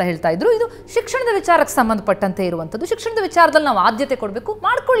ಮಾತನಾಡ್ತಾ ಹೇಳ್ತಾ ಇದ್ರು, ಇದು ಶಿಕ್ಷಣದ ವಿಚಾರಕ್ಕೆ ಸಂಬಂಧಪಟ್ಟಂತೆ ಇರುವಂತದ್ದು, ಶಿಕ್ಷಣದ ವಿಚಾರದಲ್ಲಿ ನಾವು ಆದ್ಯತೆ ಕೊಡಬೇಕು,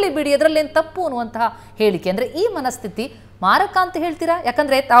 ಮಾಡ್ಕೊಳ್ಳಿ ಬಿಡಿ, ಅದರಲ್ಲೇನು ತಪ್ಪು ಅನ್ನುವಂತಹ ಹೇಳಿಕೆ. ಅಂದ್ರೆ ಈ ಮನಸ್ಥಿತಿ ಮಾರಕ ಅಂತ ಹೇಳ್ತೀರಾ?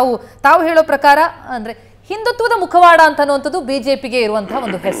 ಯಾಕಂದ್ರೆ ತಾವು ಹೇಳೋ ಪ್ರಕಾರ ಅಂದ್ರೆ ಹಿಂದುತ್ವದ ಮುಖವಾಡ ಅಂತ ಅನ್ನುವಂಥದ್ದು ಬಿಜೆಪಿಗೆ ಇರುವಂತಹ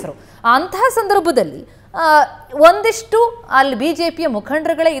ಒಂದು ಹೆಸರು. ಅಂತಹ ಸಂದರ್ಭದಲ್ಲಿ ಒಂದಿಷ್ಟು ಅಲ್ಲಿ ಬಿಜೆಪಿಯ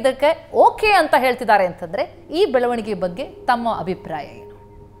ಮುಖಂಡರುಗಳೇ ಇದಕ್ಕೆ ಓಕೆ ಅಂತ ಹೇಳ್ತಿದ್ದಾರೆ ಅಂತಂದ್ರೆ ಈ ಬೆಳವಣಿಗೆ ಬಗ್ಗೆ ತಮ್ಮ ಅಭಿಪ್ರಾಯ ಏನು?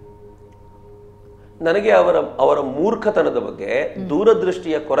 ನನಗೆ ಅವರ ಮೂರ್ಖತನದ ಬಗ್ಗೆ,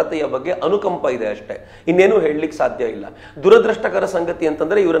 ದೂರದೃಷ್ಟಿಯ ಕೊರತೆಯ ಬಗ್ಗೆ ಅನುಕಂಪ ಇದೆ ಅಷ್ಟೇ, ಇನ್ನೇನು ಹೇಳಲಿಕ್ಕೆ ಸಾಧ್ಯ ಇಲ್ಲ. ದುರದೃಷ್ಟಕರ ಸಂಗತಿ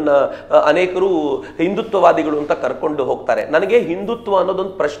ಅಂತಂದ್ರೆ ಇವರನ್ನ ಅನೇಕರು ಹಿಂದುತ್ವವಾದಿಗಳು ಅಂತ ಕರ್ಕೊಂಡು ಹೋಗ್ತಾರೆ. ನನಗೆ ಹಿಂದುತ್ವ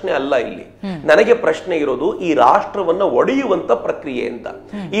ಅನ್ನೋದೊಂದು ಪ್ರಶ್ನೆ ಅಲ್ಲ ಇಲ್ಲಿ. ನನಗೆ ಪ್ರಶ್ನೆ ಇರೋದು ಈ ರಾಷ್ಟ್ರವನ್ನ ಒಡೆಯುವಂತ ಪ್ರಕ್ರಿಯೆ ಅಂತ.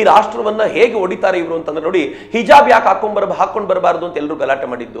 ಈ ರಾಷ್ಟ್ರವನ್ನ ಹೇಗೆ ಒಡಿತಾರೆ ಇವರು ಅಂತಂದ್ರೆ, ನೋಡಿ, ಹಿಜಾಬ್ ಯಾಕೆ ಹಾಕೊಂಡ್ ಬರಬಾರದು ಅಂತ ಎಲ್ಲರೂ ಗಲಾಟೆ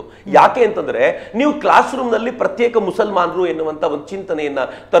ಮಾಡಿದ್ದು ಯಾಕೆ ಅಂತಂದ್ರೆ, ನೀವು ಕ್ಲಾಸ್ ರೂಮ್ ನಲ್ಲಿ ಪ್ರತ್ಯೇಕ ಮುಸಲ್ಮಾನರು ಎನ್ನುವಂತ ಒಂದು ಚಿಂತನೆಯನ್ನ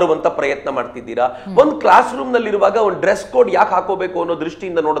ತರುವಂತ ಪ್ರಯತ್ನ ಮಾಡ್ತಿದ್ದೀರಾ. ಒಂದು ಕ್ಲಾಸ್ ರೂಮ್ ನಲ್ಲಿ ಇರುವಾಗ ಒಂದು ಡ್ರೆಸ್ ಕೋಡ್ ಯಾಕೆ ಹಾಕೋಬೇಕು ಅನ್ನೋ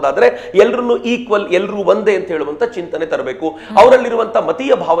ದೃಷ್ಟಿಯಿಂದ ನೋಡೋದಾದ್ರೆ ಎಲ್ಲರನ್ನು ಈಕ್ವಲ್, ಎಲ್ಲರೂ ಒಂದೇ ಅಂತ ಹೇಳುವಂತ ಚಿಂತನೆ ತರಬೇಕು, ಅವರಲ್ಲಿರುವಂತ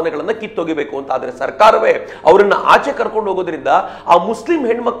ಮತೀಯ ಭಾವನೆಗಳನ್ನ ಕಿತ್ತೊಗಿಬೇಕು ಅಂತ. ಆದ್ರೆ ಸರ್ಕಾರವೇ ಅವರನ್ನ ಆಚೆ ಕರ್ಕೊಂಡು ಹೋಗೋದ್ರಿಂದ ಆ ಮುಸ್ಲಿಂ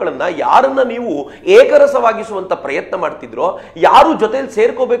ಹೆಣ್ಮಕ್ಕಳನ್ನ ಯಾರನ್ನ ನೀವು ಏಕರಸವಾಗಿಸುವಂತ ಪ್ರಯತ್ನ ಮಾಡ್ತಿದ್ರೋ, ಯಾರು ಜೊತೆಯಲ್ಲಿ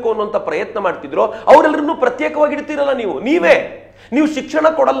ಸೇರ್ಕೋಬೇಕು ಅನ್ನುವಂತ ಪ್ರಯತ್ನ ಮಾಡ್ತಿದ್ರೋ ಅವರೆಲ್ಲರನ್ನು ಪ್ರತ್ಯೇಕವಾಗಿ ಇಡ್ತೀರಲ್ಲ ನೀವೇ. ನೀವು ಶಿಕ್ಷಣ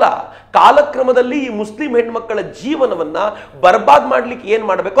ಕೊಡಲ್ಲ. ಕಾಲಕ್ರಮದಲ್ಲಿ ಈ ಮುಸ್ಲಿಂ ಹೆಣ್ಮಕ್ಕಳ ಜೀವನವನ್ನ ಬರ್ಬಾದ್ ಮಾಡ್ಲಿಕ್ಕೆ ಏನ್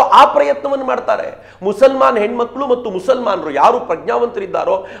ಮಾಡಬೇಕೋ ಆ ಪ್ರಯತ್ನವನ್ನು ಮಾಡ್ತಾರೆ. ಮುಸಲ್ಮಾನ್ ಹೆಣ್ಮಕ್ಳು ಮತ್ತು ಮುಸಲ್ಮಾನರು ಯಾರು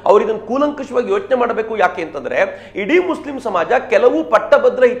ಪ್ರಜ್ಞಾವಂತರಿದ್ದಾರೋ ಅವ್ರು ಇದನ್ನು ಕೂಲಂಕಷವಾಗಿ ಯೋಚನೆ ಮಾಡಬೇಕು. ಯಾಕೆ ಅಂತಂದ್ರೆ ಇಡೀ ಮುಸ್ಲಿಂ ಸಮಾಜ ಕೆಲವು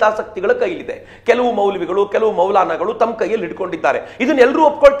ಪಟ್ಟಭದ್ರ ಹಿತಾಸಕ್ತಿಗಳ ಕೈಲಿದೆ. ಕೆಲವು ಮೌಲ್ವಿಗಳು, ಕೆಲವು ಮೌಲಾನಗಳು ತಮ್ಮ ಕೈಯಲ್ಲಿ ಹಿಡ್ಕೊಂಡಿದ್ದಾರೆ. ಇದನ್ನ ಎಲ್ಲರೂ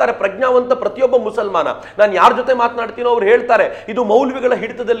ಒಪ್ಕೊಳ್ತಾರೆ. ಪ್ರಜ್ಞಾವಂತ ಪ್ರತಿಯೊಬ್ಬ ಮುಸಲ್ಮಾನ, ನಾನು ಯಾರ ಜೊತೆ ಮಾತನಾಡ್ತೀನೋ ಅವ್ರು ಹೇಳ್ತಾರೆ ಇದು ಮೌಲ್ವಿಗಳ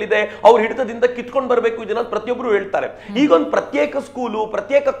ಹಿಡಿತದಲ್ಲಿದೆ, ಅವ್ರ ಹಿಡಿತದಿಂದ ಕಿತ್ಕೊಂಡು ಬರಬೇಕು ಇದನ್ನ ಪ್ರತಿಯೊಬ್ಬರು ಹೇಳ್ತಾರೆ. ಈಗ ಒಂದು ಪ್ರತ್ಯೇಕ ಸ್ಕೂಲು,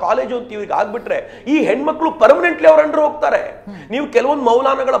 ಪ್ರತ್ಯೇಕ ಕಾಲೇಜು ಅಂತ ಇವ್ರಿಗೆ ಆಗ್ಬಿಟ್ರೆ ಈ ಹೆಣ್ಮಕ್ಳು ಪರ್ಮನೆಂಟ್ಲಿ ಅವ್ರ ಅಂಡರ್ ಹೋಗ್ತಾರೆ. ನೀವು ಕೆಲವೊಂದು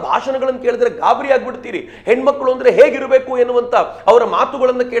ಮೌಲಾನಗಳ ಭಾಷಣಗಳನ್ನು ಕೇಳಿದ್ರೆ ಗಾಬರಿ ಆಗ್ಬಿಡ್ತೀರಿ. ಹೆಣ್ಮಕ್ಳು ಅಂದ್ರೆ ಹೇಗಿರಬೇಕು ಎನ್ನುವಂತ ಅವರ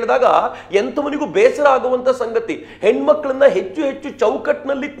ಮಾತುಗಳನ್ನು ಕೇಳಿದಾಗ ಎಂತವನಿಗೂ ಬೇಸರ ಆಗುವಂತ ಸಂಗತಿ. ಹೆಣ್ಮಕ್ಳನ್ನ ಹೆಚ್ಚು ಹೆಚ್ಚು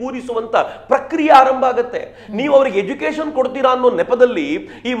ಚೌಕಟ್ಟಿನಲ್ಲಿ ಕೂರಿಸುವಂತ ಪ್ರಕ್ರಿಯೆ ಆರಂಭ ಆಗುತ್ತೆ. ನೀವು ಅವ್ರಿಗೆ ಎಜುಕೇಶನ್ ಕೊಡ್ತೀರಾ ಅನ್ನೋ ನೆಪದಲ್ಲಿ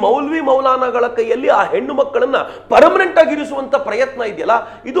ಈ ಮೌಲ್ವಿ ಮೌಲಾನಗಳ ಕೈಯಲ್ಲಿ ಆ ಹೆಣ್ಣು ಮಕ್ಕಳನ್ನ ಪರ್ಮನೆಂಟ್ ಆಗಿ ಇರಿಸುವಂತ ಪ್ರಯತ್ನ ಇದೆಯಲ್ಲ,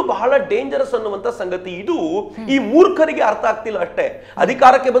 ಇದು ಬಹಳ ಡೇಂಜರಸ್ ಅನ್ನುವಂತ ಸಂಗತಿ. ಇದು ಈ ಮೂರ್ಖರಿಗೆ ಅರ್ಥ ಆಗ್ತಿಲ್ಲ ಅಷ್ಟೇ.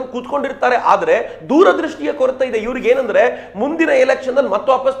 ಅಧಿಕಾರಕ್ಕೆ ಬಂದು ಕೂತ್ಕೊಂಡಿರ್ತಾರೆ, ಆದ್ರೆ ದೂರದೃಷ್ಟಿಯ ಕೊರತೆ ಇದೆ ಇವ್ರಿಗೆ. ಏನಂದ್ರೆ ಮುಂದಿನ ಎಲೆಕ್ಷನ್ ಅಲ್ಲಿ ಮತ್ತೆ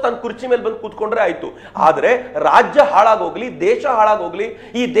ವಾಪಸ್ ತಾನು ಕುರ್ಚಿ ಮೇಲೆ ಬಂದು ಕೂತ್ಕೊಂಡ್ರೆ ಆಯ್ತು. ಆದ್ರೆ ರಾಜ್ಯ ಹಾಳಾಗೋಗ್ಲಿ, ದೇಶ ಹಾಳಾಗೋಗ್ಲಿ,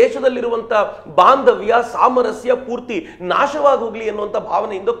 ಈ ದೇಶದಲ್ಲಿರುವಂತ ಬಾಂಧವ್ಯ ಸಾಮರಸ್ಯ ಪೂರ್ತಿ ನಾಶವಾಗಿ ಹೋಗ್ಲಿ ಅನ್ನುವಂತ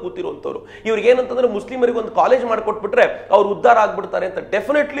ಭಾವನೆಯಿಂದ ಕೂತಿರುವಂತವ್ರು. ಇವ್ರಿಗೆ ಏನಂತಂದ್ರೆ ಮುಸ್ಲಿಮರಿಗೆ ಒಂದು ಕಾಲೇಜ್ ಮಾಡಿಕೊಟ್ಬಿಟ್ರೆ ಅವ್ರು ಉದ್ಧಾರ ಆಗ್ಬಿಡ್ತಾರೆ ಅಂತ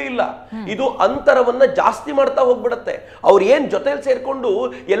ಡೆಫಿನೆಟ್ಲಿ ಇಲ್ಲ. ಇದು ಅಂತರವನ್ನ ಜಾಸ್ತಿ ಮಾಡ್ತಾ ಹೋಗ್ಬಿಡತ್ತೆ. ಅವ್ರು ಏನ್ ಜೊತೆಲಿ ಸೇರ್ಕೊಂಡು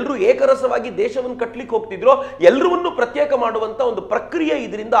ಎಲ್ಲರೂ ಏಕರಸವಾಗಿ ದೇಶವನ್ನು ಕಟ್ಲಿಕ್ಕೆ ಹೋಗ್ತಿದ್ರು, ಎಲ್ಲರನ್ನು ಪ್ರತ್ಯೇಕ ಮಾಡುವಂತ ಒಂದು ಪ್ರಕ್ರಿಯೆ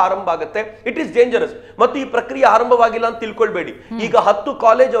ಇದರಿಂದ ಆರಂಭ ಆಗುತ್ತೆ. It is dangerous. ಮತ್ತು ಈ ಪ್ರಕ್ರಿಯೆ ಆರಂಭವಾಗಿಲ್ಲ ಅಂತ ತಿಳ್ಕೊಳ್ಬೇಡಿ. ಈಗ 10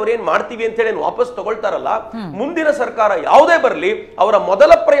 ಕಾಲೇಜ್ ಅವ್ರೇನ್ ಮಾಡ್ತೀವಿ ಅಂತ ಹೇಳಿ ವಾಪಸ್ ತಗೊಳ್ತಾರಲ್ಲ, ಮುಂದಿನ ಸರ್ಕಾರ ಯಾವುದೇ ಬರಲಿ ಅವರ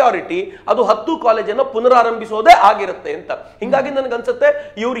ಮೊದಲ ಪ್ರಯಾರಿಟಿ ಅದು 10 ಕಾಲೇಜನ್ನು ಪುನರಾರಂಭಿಸೋದೇ ಆಗಿರುತ್ತೆ ಅಂತ. ಹಿಂಗಾಗಿ ನನಗನ್ಸುತ್ತೆ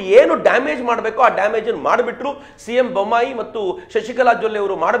ಇವ್ರು ಏನು ಡ್ಯಾಮೇಜ್ ಮಾಡಬೇಕೋ ಆ ಡ್ಯಾಮೇಜ್ ಅನ್ನು ಮಾಡಿಬಿಟ್ರು. ಸಿಎಂ ಬೊಮ್ಮಾಯಿ ಮತ್ತು ಶಶಿಕಲಾ ಜೊಲ್ಲೆ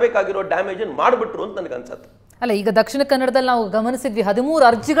ಅವರು ಮಾಡಬೇಕಾಗಿರೋ ಡ್ಯಾಮೇಜ್ ಅನ್ನು ಮಾಡಿಬಿಟ್ರು ಅಂತ ನನಗನ್ಸುತ್ತೆ. ಅಲ್ಲ, ಈಗ ದಕ್ಷಿಣ ಕನ್ನಡದಲ್ಲಿ ನಾವು ಗಮನಿಸಿದ್ವಿ 13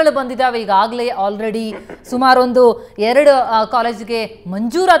 ಅರ್ಜಿಗಳು ಬಂದಿದ್ದಾವೆ ಈಗಾಗಲೇ. ಆಲ್ರೆಡಿ ಸುಮಾರು ಒಂದು 2 ಕಾಲೇಜಿಗೆ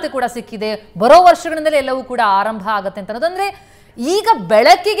ಮಂಜೂರಾತಿ ಕೂಡ ಸಿಕ್ಕಿದೆ. ಬರೋ ವರ್ಷಗಳಿಂದಲೇ ಎಲ್ಲವೂ ಕೂಡ ಆರಂಭ ಆಗುತ್ತೆ ಅಂತ ಅನ್ನೋದಂದ್ರೆ ಈಗ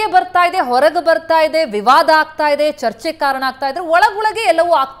ಬೆಳಕಿಗೆ ಬರ್ತಾ ಇದೆ, ಹೊರಗೆ ಬರ್ತಾ ಇದೆ, ವಿವಾದ ಆಗ್ತಾ ಇದೆ, ಚರ್ಚೆಗೆ ಕಾರಣ ಆಗ್ತಾ ಇದ್ರೆ ಒಳಗೊಳಗೆ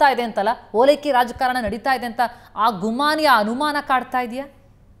ಎಲ್ಲವೂ ಆಗ್ತಾ ಇದೆ ಅಂತಲ್ಲ, ಓಲೈಕೆ ರಾಜಕಾರಣ ನಡೀತಾ ಇದೆ ಅಂತ ಆ ಗುಮಾನಿ, ಆ ಅನುಮಾನ ಕಾಡ್ತಾ ಇದೆಯಾ?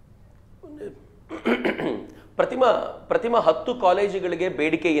 ಪ್ರತಿಮಾ 10 ಕಾಲೇಜುಗಳಿಗೆ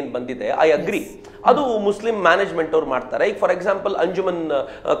ಬೇಡಿಕೆ ಏನ್ ಬಂದಿದೆ, ಐ ಅಗ್ರಿ. ಅದು ಮುಸ್ಲಿಂ ಮ್ಯಾನೇಜ್ಮೆಂಟ್ ಅವ್ರು ಮಾಡ್ತಾರೆ. ಈಗ ಫಾರ್ ಎಕ್ಸಾಂಪಲ್ ಅಂಜುಮನ್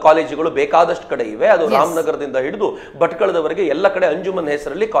ಕಾಲೇಜುಗಳು ಬೇಕಾದಷ್ಟು ಕಡೆ ಇವೆ. ಅದು ರಾಮನಗರದಿಂದ ಹಿಡಿದು ಭಟ್ಕಳದವರೆಗೆ ಎಲ್ಲ ಕಡೆ ಅಂಜುಮನ್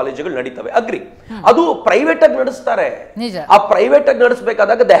ಹೆಸರಲ್ಲಿ ಕಾಲೇಜುಗಳು ನಡೀತವೆ, ಅಗ್ರಿ. ಅದು ಪ್ರೈವೇಟ್ ಆಗಿ ನಡೆಸ್ತಾರೆ. ಆ ಪ್ರೈವೇಟ್ ಆಗಿ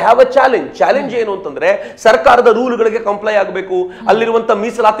ನಡೆಸಬೇಕಾದಾಗ ದೇ ಹ್ಯಾವ್ ಅ ಚಾಲೆಂಜ್ ಏನು ಅಂತಂದ್ರೆ ಸರ್ಕಾರದ ರೂಲ್ಗಳಿಗೆ ಕಂಪ್ಲೈ ಆಗಬೇಕು, ಅಲ್ಲಿರುವಂತ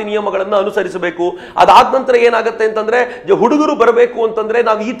ಮೀಸಲಾತಿ ನಿಯಮಗಳನ್ನು ಅನುಸರಿಸಬೇಕು. ಅದಾದ ನಂತರ ಏನಾಗುತ್ತೆ ಅಂತಂದ್ರೆ ಹುಡುಗರು ಬರಬೇಕು ಅಂತಂದ್ರೆ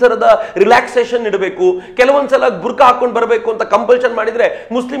ನಾವು ಈ ತರದ ರಿಲ್ಯಾಕ್ಸೇಷನ್ ಇಡಬೇಕು. ಕೆಲವೊಂದ್ಸಲ ಬುರ್ಕಾ ಹಾಕೊಂಡು ಬರಬೇಕು ಅಂತ ಕಂಪಲ್ಷನ್ ಮಾಡಿದ್ರೆ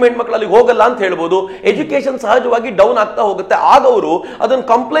ಮುಸ್ಲಿಂ ಹೆಣ್ಮಕ್ಳು ಹೋಗಲ್ಲ ಅಂತ ಹೇಳ್ಬೋದು. ಎಜುಕೇಶನ್ ಸಹಜವಾಗಿ ಡೌನ್ ಆಗ್ತಾ ಹೋಗುತ್ತೆ. ಆಗ ಅವರು ಅದನ್ನು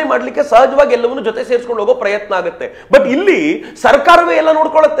ಕಂಪ್ಲೈ ಮಾಡ್ಲಿಕ್ಕೆ ಸಹಜವಾಗಿ ಎಲ್ಲವನ್ನೂ ಜೊತೆ ಸೇರಿಸ್ಕೊಂಡು ಹೋಗೋ ಪ್ರಯತ್ನ ಆಗುತ್ತೆ. ಬಟ್ ಇಲ್ಲಿ ಸರ್ಕಾರವೇ ಎಲ್ಲ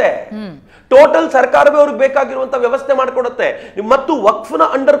ನೋಡ್ಕೊಳ್ಳುತ್ತೆ. ಟೋಟಲ್ ಸರ್ಕಾರವೇ ಅವ್ರಿಗೆ ಬೇಕಾಗಿರುವಂತ ವ್ಯವಸ್ಥೆ ಮಾಡಿಕೊಡುತ್ತೆ. ಮತ್ತು ವಕ್ಫ್ನ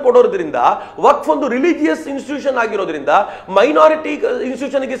ಅಂಡರ್ ಕೊಡೋದ್ರಿಂದ, ವಕ್ಫ್ ಒಂದು ರಿಲಿಜಿಯಸ್ ಇನ್ಸ್ಟಿಟ್ಯೂಷನ್ ಆಗಿರೋದ್ರಿಂದ ಮೈನಾರಿಟಿ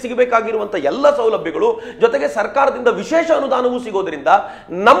ಇನ್ಸ್ಟಿಟ್ಯೂಷನ್ಗೆ ಸಿಗಬೇಕಾಗಿರುವಂತ ಎಲ್ಲ ಸೌಲಭ್ಯಗಳು ಜೊತೆಗೆ ಸರ್ಕಾರದಿಂದ ವಿಶೇಷ ಅನುದಾನವೂ ಸಿಗೋದ್ರಿಂದ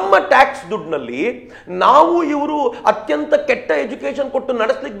ನಮ್ಮ ಟ್ಯಾಕ್ಸ್ ದುಡ್ಡಿನಲ್ಲಿ ನಾವು ಇವರು ಅತ್ಯಂತ ಕೆಟ್ಟ ಎಜುಕೇಶನ್ ಕೊಟ್ಟು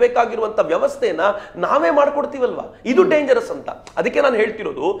ನಡೆಸಲಿಕ್ಕೆ ಬೇಕಾಗಿರುವಂತ ವ್ಯವಸ್ಥೆಯನ್ನ ನಾವೇ ಮಾಡ್ಕೊಡ್ತೀವಲ್ವಾ, ಇದು ಡೇಂಜರಸ್ ಅಂತ. ಅದಕ್ಕೆ ನಾನು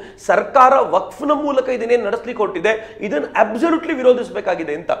ಹೇಳ್ತಿರೋದು ಸರ್ಕಾರ ವಕ್ಫ್ನ ಮೂಲಕ ಇದನ್ನೇನು ನಡೆಸಲಿಕ್ಕೆ ಹೊರಟಿದೆ ಇದನ್ನು ಅಬ್ಸಲ್ಯೂಟ್ಲಿ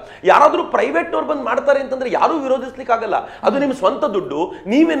ವಿರೋಧಿಸಬೇಕಾಗಿದೆ ಅಂತ. ಯಾರಾದ್ರೂ ಪ್ರೈವೇಟ್ ನವರು ಬಂದು ಮಾಡ್ತಾರೆ ಅಂತಂದ್ರೆ ಯಾರು ವಿರೋಧಿಸ್ಲಿಕ್ಕೆ ಆಗಲ್ಲ. ಅದು ನಿಮ್ಮ ಸ್ವಂತ ದುಡ್ಡು,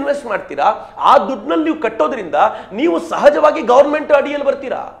 ನೀವು ಇನ್ವೆಸ್ಟ್ ಮಾಡ್ತೀರಾ, ಆ ದುಡ್ಡಿನಲ್ಲಿ ನೀವು ಕಟ್ಟೋದ್ರಿಂದ ನೀವು ಸಹಜವಾಗಿ ಗವರ್ಮೆಂಟ್ ಅಡಿಯಲ್ಲಿ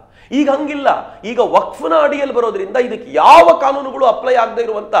ಬರ್ತೀರಾ. ಈಗ ಹಂಗಿಲ್ಲ. ಈಗ ವಕ್ಫ್ನ ಅಡಿಯಲ್ಲಿ ಬರೋದ್ರಿಂದ ಇದಕ್ಕೆ ಯಾವ ಕಾನೂನುಗಳು ಅಪ್ಲೈ ಆಗದೆ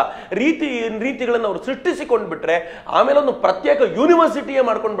ಇರುವಂತ ರೀತಿಗಳನ್ನು ಅವರು ಸೃಷ್ಟಿಸಿಕೊಂಡು ಬಿಟ್ರೆ ಆಮೇಲೆ ಒಂದು ಪ್ರತ್ಯೇಕ ಯೂನಿವರ್ಸಿಟಿಯೇ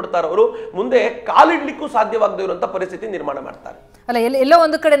ಮಾಡ್ಕೊಂಡು ಬಿಡ್ತಾರೆ. ಅವರು ಮುಂದೆ ಕಾಲಿಡ್ಲಿಕ್ಕೂ ಸಾಧ್ಯವಾಗದೇ ಇರುವಂತ ಪರಿಸ್ಥಿತಿ ನಿರ್ಮಾಣ ಮಾಡ್ತಾರೆ. ಅಲ್ಲ, ಎಲ್ಲೋ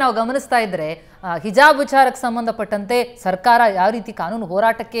ಒಂದು ಕಡೆ ನಾವು ಗಮನಿಸ್ತಾ ಇದ್ರೆ ಹಿಜಾಬ್ ವಿಚಾರಕ್ಕೆ ಸಂಬಂಧಪಟ್ಟಂತೆ ಸರ್ಕಾರ ಯಾವ ರೀತಿ ಕಾನೂನು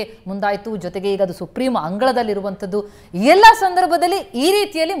ಹೋರಾಟಕ್ಕೆ ಮುಂದಾಯಿತು, ಜೊತೆಗೆ ಈಗ ಅದು ಸುಪ್ರೀಂ ಅಂಗಳದಲ್ಲಿರುವಂಥದ್ದು, ಎಲ್ಲ ಸಂದರ್ಭದಲ್ಲಿ ಈ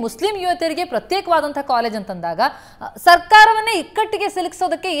ರೀತಿಯಲ್ಲಿ ಮುಸ್ಲಿಂ ಯುವತಿಯರಿಗೆ ಪ್ರತ್ಯೇಕವಾದಂತಹ ಕಾಲೇಜ್ ಅಂತಂದಾಗ ಸರ್ಕಾರವನ್ನೇ ಇಕ್ಕಟ್ಟಿಗೆ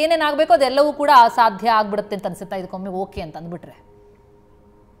ಸಿಲುಕಿಸೋದಕ್ಕೆ ಏನೇನಾಗಬೇಕು ಅದೆಲ್ಲವೂ ಕೂಡ ಸಾಧ್ಯ ಆಗ್ಬಿಡುತ್ತೆ ಅಂತ ಅನ್ಸುತ್ತಾ? ಇದಕ್ಕೊಮ್ಮೆ ಓಕೆ ಅಂತ ಅಂದ್ಬಿಟ್ರೆ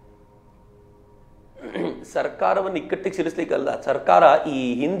ಸರ್ಕಾರವನ್ನು ಇಕ್ಕಟ್ಟಿಗೆ ಸಿರಿಸ್ಲಿಕ್ಕಲ್ಲ. ಸರ್ಕಾರ ಈ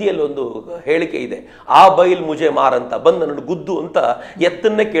ಹಿಂದಿಯಲ್ಲಿ ಒಂದು ಹೇಳಿಕೆ ಇದೆ, ಆ ಬೈಲ್ ಮುಜೆ ಮಾರ್ ಅಂತ, ಬಂದು ನನ್ನ ಗುದ್ದು ಅಂತ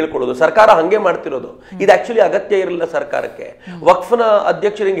ಎತ್ತನ್ನೇ ಕೇಳ್ಕೊಳ್ಳೋದು. ಸರ್ಕಾರ ಹಂಗೆ ಮಾಡ್ತಿರೋದು. ಇದು ಆಕ್ಚುಲಿ ಅಗತ್ಯ ಇರಲಿಲ್ಲ ಸರ್ಕಾರಕ್ಕೆ. ವಕ್ಫ್ನ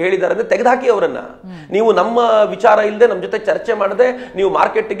ಅಧ್ಯಕ್ಷರು ಹಿಂಗೆ ಹೇಳಿದ್ದಾರೆ ಅಂದ್ರೆ ತೆಗೆದುಹಾಕಿ ಅವರನ್ನ. ನೀವು ನಮ್ಮ ವಿಚಾರ ಇಲ್ಲದೆ ನಮ್ಮ ಜೊತೆ ಚರ್ಚೆ ಮಾಡದೆ ನೀವು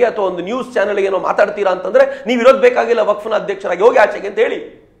ಮಾರ್ಕೆಟ್ಗೆ ಅಥವಾ ಒಂದು ನ್ಯೂಸ್ ಚಾನೆಲ್ಗೆ ಏನೋ ಮಾತಾಡ್ತೀರಾ ಅಂತಂದ್ರೆ ನೀವು ಇರೋದು ಬೇಕಾಗಿಲ್ಲ ವಕ್ಫ್ನ ಅಧ್ಯಕ್ಷರಾಗಿ, ಹೋಗಿ ಆಚೆಗೆ ಅಂತ ಹೇಳಿ.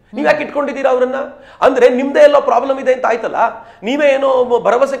 ನೀವ್ ಯಾಕೆ ಇಟ್ಕೊಂಡಿದ್ದೀರಾ ಅವರನ್ನ? ಅಂದ್ರೆ ನಿಮ್ದೇ ಎಲ್ಲೋ ಪ್ರಾಬ್ಲಮ್ ಇದೆ ಅಂತ ಆಯ್ತಲ್ಲ, ನೀವೇ ಏನೋ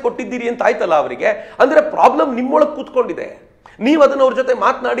ಭರವಸೆ ಕೊಟ್ಟಿದ್ದೀರಿ ಅಂತ ಆಯ್ತಲ್ಲ ಅವರಿಗೆ. ಅಂದ್ರೆ ಪ್ರಾಬ್ಲಮ್ ನಿಮ್ಮೊಳಗೆ ಕೂತ್ಕೊಂಡಿದೆ. ನೀವು ಅದನ್ನ ಅವ್ರ ಜೊತೆ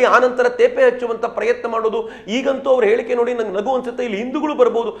ಮಾತನಾಡಿ ಆನಂತರ ತೇಪೆ ಹಚ್ಚುವಂತ ಪ್ರಯತ್ನ ಮಾಡೋದು. ಈಗಂತೂ ಅವ್ರ ಹೇಳಿಕೆ ನೋಡಿ ನಂಗೆ ನಗು ಅನ್ಸುತ್ತೆ. ಇಲ್ಲಿ ಹಿಂದೂಗಳು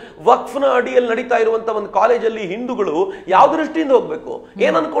ಬರ್ಬೋದು, ವಕ್ಫ್ನ ಅಡಿಯಲ್ಲಿ ನಡೀತಾ ಇರುವಂತ ಒಂದು ಕಾಲೇಜಲ್ಲಿ ಹಿಂದೂಗಳು ಯಾವ ದೃಷ್ಟಿಯಿಂದ ಹೋಗ್ಬೇಕು,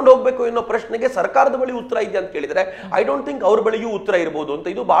 ಏನ್ ಅನ್ಕೊಂಡು ಹೋಗ್ಬೇಕು ಅನ್ನೋ ಪ್ರಶ್ನೆಗೆ ಸರ್ಕಾರದ ಬಳಿ ಉತ್ತರ ಇದೆ ಅಂತ ಕೇಳಿದ್ರೆ ಐ ಡೋಂಟ್ ಥಿಂಕ್ ಅವ್ರ ಬಳಿಯೂ ಉತ್ತರ ಇರಬಹುದು ಅಂತ.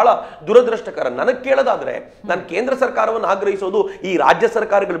 ಇದು ಬಹಳ ದುರದೃಷ್ಟಕರ. ನನಗೆ ಕೇಳೋದಾದ್ರೆ ನಾನು ಕೇಂದ್ರ ಸರ್ಕಾರವನ್ನು ಆಗ್ರಹಿಸೋದು, ಈ ರಾಜ್ಯ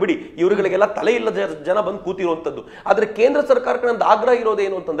ಸರ್ಕಾರಗಳು ಬಿಡಿ, ಇವರುಗಳಿಗೆಲ್ಲ ತಲೆ ಇಲ್ಲದ ಜನ ಬಂದು ಕೂತಿರುವಂತದ್ದು. ಆದ್ರೆ ಕೇಂದ್ರ ಸರ್ಕಾರಕ್ಕೆ ನಂದು ಆಗ್ರಹ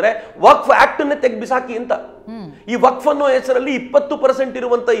ಇರೋದೇನು ಅಂತಂದ್ರೆ ವಕ್ಫ್ ಆಕ್ಟ್ ಅನ್ನೇ ತೆಗೆದು ಬಿಸಾಕಿ ಅಂತ. ಈ ವಕ್ಫ್ ಅನ್ನೋ ಹೆಸರಲ್ಲಿ 20%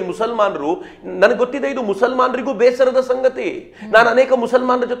 ಇರುವಂತ ಈ ಮುಸಲ್ಮಾನರು, ನನಗೆ ಗೊತ್ತಿದೆ ಇದು ಮುಸಲ್ಮಾನರಿಗೂ ಬೇಸರದ ಸಂಗತಿ. ನಾನು ಅನೇಕ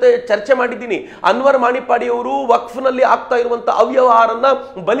ಮುಸಲ್ಮಾನರ ಜೊತೆ ಚರ್ಚೆ ಮಾಡಿದ್ದೀನಿ. ಅನ್ವರ್ ಮಾಣಿಪಾಡಿ ಅವರು ವಕ್ಫ್ ನಲ್ಲಿ ಆಗ್ತಾ ಇರುವಂತ ಅವ್ಯವಹಾರನ್ನ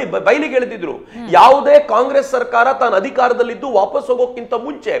ಬಯಲಿಗೆ ಎಳೆದಿದ್ರು. ಯಾವುದೇ ಕಾಂಗ್ರೆಸ್ ಸರ್ಕಾರ ತಾನು ಅಧಿಕಾರದಲ್ಲಿದ್ದು ವಾಪಸ್ ಹೋಗೋಕ್ಕಿಂತ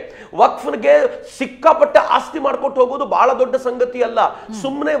ಮುಂಚೆ ವಕ್ಫ್ಗೆ ಸಿಕ್ಕಾಪಟ್ಟೆ ಆಸ್ತಿ ಮಾಡ್ಕೊಟ್ಟು ಹೋಗೋದು ಬಹಳ ದೊಡ್ಡ ಸಂಗತಿ ಅಲ್ಲ.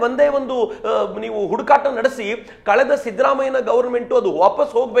 ಸುಮ್ಮನೆ ಒಂದೇ ಒಂದು ನೀವು ಹುಡುಕಾಟ ನಡೆಸಿ ಕಳೆದ ಸಿದ್ದರಾಮಯ್ಯನ ಗವರ್ಮೆಂಟ್ ಅದು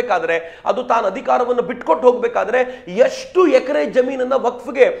ವಾಪಸ್ ಹೋಗ್ಬೇಕಾದ್ರೆ, ಅದು ತಾನು ಅಧಿಕಾರವನ್ನು ಬಿಟ್ಕೊಟ್ಟು ಹೋಗ್ಬೇಕಾದ್ರೆ ಎಷ್ಟು ಎಕರೆ ಜಮೀನನ್ನ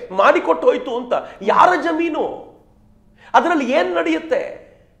ವಕ್ಫ್ಗೆ ಮಾಡಿಕೊಟ್ಟು ಹೋಯ್ತು ಅಂತ. ಯಾರ ಜಮೀನು? ಅದರಲ್ಲಿ ಏನ್ ನಡೆಯುತ್ತೆ?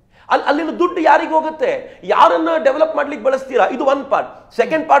 ಅಲ್ಲಿನ ದುಡ್ಡು ಯಾರಿಗೆ ಹೋಗುತ್ತೆ? ಯಾರನ್ನ ಡೆವಲಪ್ ಮಾಡ್ಲಿಕ್ಕೆ ಬಳಸ್ತೀರಾ? ಇದು ಒಂದ್ ಪಾರ್ಟ್.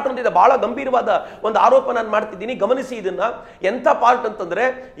 ಸೆಕೆಂಡ್ ಪಾರ್ಟ್ ಒಂದಿದೆ, ಬಹಳ ಗಂಭೀರವಾದ ಒಂದು ಆರೋಪ ನಾನು ಮಾಡ್ತಿದ್ದೀನಿ, ಗಮನಿಸಿ ಇದನ್ನ. ಎಂತ ಪಾರ್ಟ್ ಅಂತಂದ್ರೆ,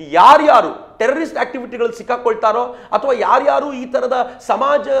 ಯಾರ್ಯಾರು ಟೆರರಿಸ್ಟ್ ಆಕ್ಟಿವಿಟಿಗಳಲ್ಲಿ ಸಿಕ್ಕಾಕೊಳ್ತಾರೋ ಅಥವಾ ಯಾರ್ಯಾರು ಈ ತರದ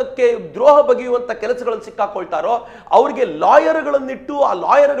ಸಮಾಜಕ್ಕೆ ದ್ರೋಹ ಬಗೆಯುವಂತ ಕೆಲಸಗಳಲ್ಲಿ ಸಿಕ್ಕಾಕೊಳ್ತಾರೋ ಅವ್ರಿಗೆ ಲಾಯರ್ಗಳನ್ನಿಟ್ಟು ಆ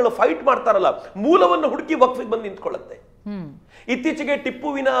ಲಾಯರ್ಗಳು ಫೈಟ್ ಮಾಡ್ತಾರಲ್ಲ, ಮೂಲವನ್ನು ಹುಡುಕಿ ವಕ್ಫಿಗೆ ಬಂದು ನಿಂತ್ಕೊಳ್ಳುತ್ತೆ. ಇತ್ತೀಚೆಗೆ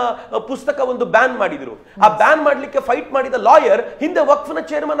ಟಿಪ್ಪುವಿನ ಪುಸ್ತಕ ಒಂದು ಬ್ಯಾನ್ ಮಾಡಿದ್ರು. ಆ ಬ್ಯಾನ್ ಮಾಡ್ಲಿಕ್ಕೆ ಫೈಟ್ ಮಾಡಿದ ಲಾಯರ್ ಹಿಂದೆ ವಕ್ಫ್ನ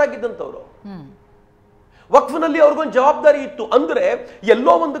ಚೇರ್ಮನ್ ಆಗಿದ್ದಂತವ್ರು. ವಕ್ಫ್ನಲ್ಲಿ ಅವ್ರಿಗೊಂದು ಜವಾಬ್ದಾರಿ ಇತ್ತು. ಅಂದ್ರೆ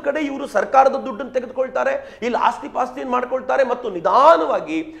ಎಲ್ಲೋ ಒಂದು ಕಡೆ ಇವರು ಸರ್ಕಾರದ ದುಡ್ಡನ್ನು ತೆಗೆದುಕೊಳ್ತಾರೆ, ಇಲ್ಲಿ ಆಸ್ತಿ ಪಾಸ್ತಿಯನ್ನು ಮಾಡ್ಕೊಳ್ತಾರೆ ಮತ್ತು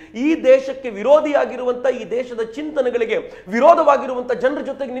ನಿಧಾನವಾಗಿ ಈ ದೇಶಕ್ಕೆ ವಿರೋಧಿಯಾಗಿರುವಂತ, ಈ ದೇಶದ ಚಿಂತನೆಗಳಿಗೆ ವಿರೋಧವಾಗಿರುವಂತ ಜನರ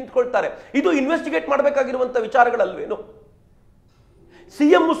ಜೊತೆಗೆ ನಿಂತ್ಕೊಳ್ತಾರೆ. ಇದು ಇನ್ವೆಸ್ಟಿಗೇಟ್ ಮಾಡಬೇಕಾಗಿರುವಂತ ವಿಚಾರಗಳಲ್ವೇನು?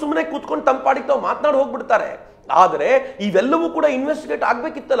 ಸಿಎಂ ಸುಮ್ಮನೆ ಕೂತ್ಕೊಂಡು ತಂಪಾಡಿಗೆ ತಾವು ಮಾತನಾಡಿ ಹೋಗ್ಬಿಡ್ತಾರೆ. ಆದರೆ ಇವೆಲ್ಲವೂ ಕೂಡ ಇನ್ವೆಸ್ಟಿಗೇಟ್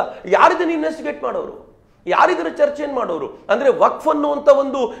ಆಗ್ಬೇಕಿತ್ತಲ್ಲ. ಯಾರಿದನ್ನು ಇನ್ವೆಸ್ಟಿಗೇಟ್ ಮಾಡೋರು? ಯಾರಿದರ ಚರ್ಚೆಯನ್ನು ಮಾಡೋರು? ಅಂದ್ರೆ ವಕ್ಫ್ ಅನ್ನುವಂತ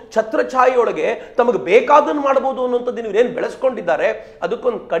ಒಂದು ಛತ್ರಛಾಯೆಯೊಳಗೆ ತಮಗೆ ಬೇಕಾದನ್ನು ಮಾಡಬಹುದು ಅನ್ನುವಂಥದ್ದು ನೀವು ಏನು ಬೆಳೆಸ್ಕೊಂಡಿದ್ದಾರೆ,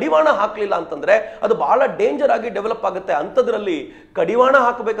 ಅದಕ್ಕೊಂದು ಕಡಿವಾಣ ಹಾಕಲಿಲ್ಲ ಅಂತಂದ್ರೆ ಅದು ಬಹಳ ಡೇಂಜರ್ ಆಗಿ ಡೆವಲಪ್ ಆಗುತ್ತೆ. ಅಂಥದ್ರಲ್ಲಿ ಕಡಿವಾಣ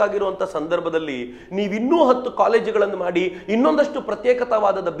ಹಾಕಬೇಕಾಗಿರುವಂತ ಸಂದರ್ಭದಲ್ಲಿ ನೀವಿನ್ನೂ 10 ಕಾಲೇಜುಗಳನ್ನು ಮಾಡಿ ಇನ್ನೊಂದಷ್ಟು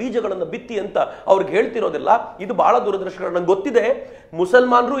ಪ್ರತ್ಯೇಕತಾವಾದದ ಬೀಜಗಳನ್ನು ಬಿತ್ತಿ ಅಂತ ಅವ್ರಿಗೆ ಹೇಳ್ತಿರೋದಿಲ್ಲ. ಇದು ಬಹಳ ದುರದೃಷ್ಟಕರ. ನಂಗೆ ಗೊತ್ತಿದೆ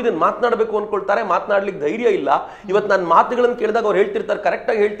ಮುಸಲ್ಮಾನರು ಇದನ್ನ ಮಾತನಾಡಬೇಕು ಅನ್ಕೊಳ್ತಾರೆ, ಮಾತನಾಡ್ಲಿಕ್ಕೆ ಧೈರ್ಯ ಇಲ್ಲ. ಇವತ್ತು ನನ್ನ ಮಾತುಗಳನ್ನು ಕೇಳಿದಾಗ ಅವ್ರು ಹೇಳ್ತಿರ್ತಾರೆ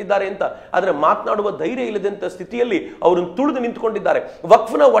ಕರೆಕ್ಟ್ ಆಗಿ ಹೇಳ್ತಿದ್ದಾರೆ ಅಂತ, ಆದ್ರೆ ಮಾತನಾಡುವ ಧೈರ್ಯ ಇಲ್ಲದಂತ ಸ್ಥಿತಿಯಲ್ಲಿ ಅವರನ್ನು ತುಳಿದು ನಿಂತ್ಕೊಂಡಿದ್ದಾರೆ.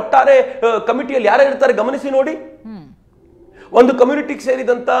 ವಕ್ಫ್ನ ಒಟ್ಟಾರೆ ಕಮಿಟಿಯಲ್ಲಿ ಯಾರು ಇರ್ತಾರೆ ಗಮನಿಸಿ ನೋಡಿ. ಒಂದು ಕಮ್ಯುನಿಟಿಗೆ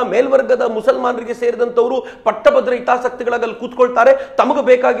ಸೇರಿದಂತ ಮೇಲ್ವರ್ಗದ ಮುಸಲ್ಮಾನರಿಗೆ ಸೇರಿದಂತವರು ಪಟ್ಟಭದ್ರ ಹಿತಾಸಕ್ತಿಗಳಲ್ಲಿ ಕೂತ್ಕೊಳ್ತಾರೆ, ತಮಗೆ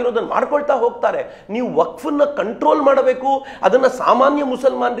ಬೇಕಾಗಿರೋದನ್ನು ಮಾಡ್ಕೊಳ್ತಾ ಹೋಗ್ತಾರೆ. ನೀವು ವಕ್ಫನ್ನ ಕಂಟ್ರೋಲ್ ಮಾಡಬೇಕು, ಅದನ್ನ ಸಾಮಾನ್ಯ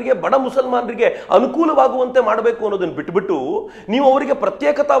ಮುಸಲ್ಮಾನರಿಗೆ, ಬಡ ಮುಸಲ್ಮಾನರಿಗೆ ಅನುಕೂಲವಾಗುವಂತೆ ಮಾಡಬೇಕು ಅನ್ನೋದನ್ನು ಬಿಟ್ಬಿಟ್ಟು ನೀವು ಅವರಿಗೆ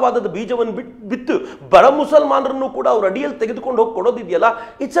ಪ್ರತ್ಯೇಕತಾವಾದದ ಬೀಜವನ್ನು ಬಿತ್ತು ಬಡ ಮುಸಲ್ಮಾನರನ್ನು ಕೂಡ ಅವ್ರ ಅಡಿಯಲ್ಲಿ ತೆಗೆದುಕೊಂಡು ಹೋಗಿ ಕೊಡೋದಿದೆಯಲ್ಲ,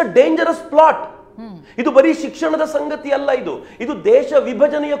 ಇಟ್ಸ್ ಅ ಡೇಂಜರಸ್ ಪ್ಲಾಟ್. ಇದು ಬರೀ ಶಿಕ್ಷಣದ ಸಂಗತಿ ಅಲ್ಲ, ಇದು ದೇಶ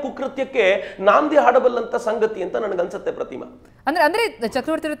ವಿಭಜನೆಯ ಕುಕೃತ್ಯಕ್ಕೆ ನಾಂದಿ ಹಾಡಬಲ್ಲಂತ ಸಂಗತಿ ಅಂತ ನನಗನ್ಸುತ್ತೆ ಪ್ರತಿಮಾ. ಅಂದ್ರೆ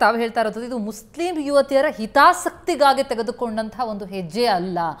ಚಕ್ರವರ್ತಿ ತಾವು ಹೇಳ್ತಾ ಇರೋದು ಇದು ಮುಸ್ಲಿಂ ಯುವತಿಯರ ಹಿತಾಸಕ್ತಿಗಾಗಿ ತೆಗೆದುಕೊಂಡಂತಹ ಒಂದು ಹೆಜ್ಜೆ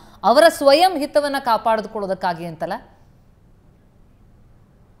ಅಲ್ಲ, ಅವರ ಸ್ವಯಂ ಹಿತವನ್ನ ಕಾಪಾಡಿಕೊಳ್ಳೋದಕ್ಕಾಗಿ ಅಂತಲ್ಲ.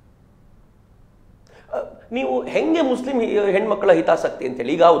 ನೀವು ಹೆಂಗೆ ಮುಸ್ಲಿಂ ಹೆಣ್ಮಕ್ಕಳ ಹಿತಾಸಕ್ತಿ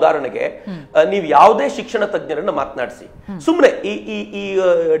ಅಂತೇಳಿ, ಈಗ ಉದಾಹರಣೆಗೆ ನೀವು ಯಾವುದೇ ಶಿಕ್ಷಣ ತಜ್ಞರನ್ನ ಮಾತನಾಡಿಸಿ, ಸುಮ್ಮನೆ ಈ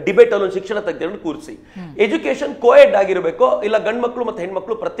ಡಿಬೇಟ್ ಅಲ್ಲಿ ಶಿಕ್ಷಣ ತಜ್ಞರನ್ನು ಕೂರಿಸಿ, ಎಜುಕೇಶನ್ ಕೋಎಡ್ ಆಗಿರಬೇಕು ಇಲ್ಲ ಗಂಡು ಮಕ್ಕಳು ಮತ್ತು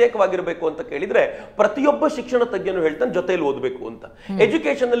ಹೆಣ್ಮಕ್ಳು ಪ್ರತ್ಯೇಕವಾಗಿರಬೇಕು ಅಂತ ಕೇಳಿದ್ರೆ ಪ್ರತಿಯೊಬ್ಬ ಶಿಕ್ಷಣ ತಜ್ಞನು ಹೇಳ್ತಾನೆ ಜೊತೆಯಲ್ಲಿ ಓದಬೇಕು ಅಂತ.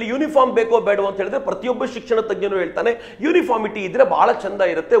 ಎಜುಕೇಶನ್ ಅಲ್ಲಿ ಯೂನಿಫಾರ್ಮ್ ಬೇಕೋ ಬೇಡವೋ ಅಂತ ಹೇಳಿದ್ರೆ ಪ್ರತಿಯೊಬ್ಬ ಶಿಕ್ಷಣ ತಜ್ಞನು ಹೇಳ್ತಾನೆ ಯೂನಿಫಾರ್ಮಿಟಿ ಇದ್ರೆ ಬಹಳ ಚಂದ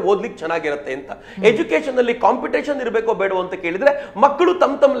ಇರುತ್ತೆ, ಓದ್ಲಿಕ್ಕೆ ಚೆನ್ನಾಗಿರುತ್ತೆ ಅಂತ. ಎಜುಕೇಶನ್ ಅಲ್ಲಿ ಕಾಂಪಿಟೇಷನ್ ಇರಬೇಕೋ ಬೇಡವೋ ಅಂತ ಕೇಳಿದ್ರೆ ಮಕ್ಕಳು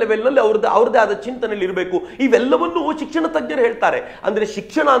ತಮ್ಮ ಲೆವೆಲ್ ನಲ್ಲಿ ಅವ್ರದೇ ಆದ ಚಿಂತನೆಯಲ್ಲಿ ಇರಬೇಕು. ಇವೆಲ್ಲವನ್ನು ಶಿಕ್ಷಣ ತಜ್ಞರು ಹೇಳ್ತಾರೆ. ಅಂದ್ರೆ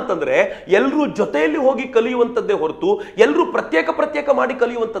ಶಿಕ್ಷಣ ಅಂತಂದ್ರೆ ಎಲ್ಲರೂ ಜೊತೆಯಲ್ಲಿ ಹೋಗಿ ಕಲಿಯುವಂತದ್ದೇ ಹೊರತು ಎಲ್ಲರೂ ಪ್ರತ್ಯೇಕ ಮಾಡಿ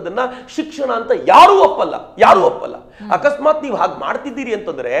ಕಲಿಯುವಂತದನ್ನ ಶಿಕ್ಷಣ ಅಂತ ಯಾರೂ ಒಪ್ಪಲ್ಲ. ಅಕಸ್ಮಾತ್ ನೀವು ಹಾಗೆ ಮಾಡ್ತಿದ್ದೀರಿ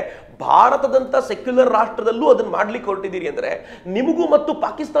ಅಂತಂದ್ರೆ, ಭಾರತದಂತ ಸೆಕ್ಯುಲರ್ ರಾಷ್ಟ್ರದಲ್ಲೂ ಅದನ್ನ ಮಾಡ್ಲಿಕ್ಕೆ ಹೊರಟಿದ್ದೀರಿ ಅಂದ್ರೆ ನಿಮಗೂ ಮತ್ತು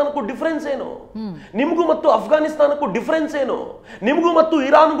ಪಾಕಿಸ್ತಾನಕ್ಕೂ ಡಿಫರೆನ್ಸ್ ಏನು? ನಿಮಗೂ ಮತ್ತು ಅಫ್ಘಾನಿಸ್ತಾನಕ್ಕೂ ಡಿಫರೆನ್ಸ್ ಏನು? ನಿಮಗೂ ಮತ್ತು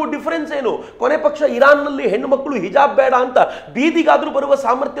ಇರಾನ್ಗೂ ಡಿಫರೆನ್ಸ್ ಏನು? ಕೊನೆ ಪಕ್ಷ ಇರಾನ್ ನಲ್ಲಿ ಹೆಣ್ಣು ಮಕ್ಕಳು ಹಿಜಾಬ್ ಬೇಡ ಅಂತ ಬೀದಿಗಾದ್ರೂ ಬರುವ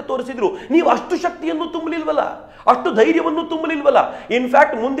ಸಾಮರ್ಥ್ಯ ತೋರಿಸಿದ್ರು. ನೀವು ಅಷ್ಟು ಶಕ್ತಿಯನ್ನು ತುಂಬಲಿಲ್ವಲ್ಲ, ಅಷ್ಟು ಧೈರ್ಯವನ್ನು ತುಂಬಲಿಲ್ವಲ್ಲ.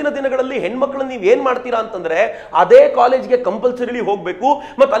 ಇನ್ಫ್ಯಾಕ್ಟ್ ಮುಂದಿನ ದಿನಗಳಲ್ಲಿ ಹೆಣ್ಮಕ್ಳನ್ನ ನೀವು ಏನ್ ಮಾಡ್ತೀರಾ ಅಂತಂದ್ರೆ, ಅದೇ ಕಾಲೇಜ್ಗೆ ಕಂಪಲ್ಸರಿಲಿ ಹೋಗ್ಬೇಕು,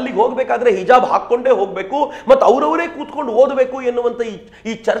 ಮತ್ತೆ ಅಲ್ಲಿಗೆ ಹೋಗ್ಬೇಕಾದ್ರೆ ಹಿಜಾಬ್ ಹಾಕೊಂಡೇ ಹೋಗ್ಬೇಕು, ಮತ್ತೆ ಅವರವರೇ ಕೂತ್ಕೊಂಡು ಓದಬೇಕು ಎನ್ನುವಂತ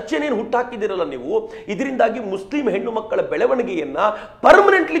ಈ ಚರ್ಚೆನೇನು ಹುಟ್ಟಾಕಿದಿರಲ್ಲ ನೀವು, ಇದರಿಂದಾಗಿ ಮುಸ್ಲಿಂ ಹೆಣ್ಣು ಮಕ್ಕಳ ಬೆಳವಣಿಗೆಯನ್ನ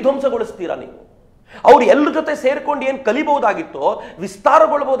ಪರ್ಮನೆಂಟ್ಲಿ ಧ್ವಂಸಗೊಳಿಸ್ತೀರಾ ನೀವು. ಅವ್ರು ಎಲ್ಲರ ಜೊತೆ ಸೇರ್ಕೊಂಡು ಏನು ಕಲಿಬಹುದಾಗಿತ್ತೋ,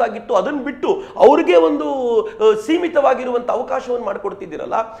 ವಿಸ್ತಾರಗೊಳ್ಬಹುದಾಗಿತ್ತು, ಅದನ್ನ ಬಿಟ್ಟು ಅವ್ರಿಗೆ ಒಂದು ಸೀಮಿತವಾಗಿರುವಂತ ಅವಕಾಶವನ್ನು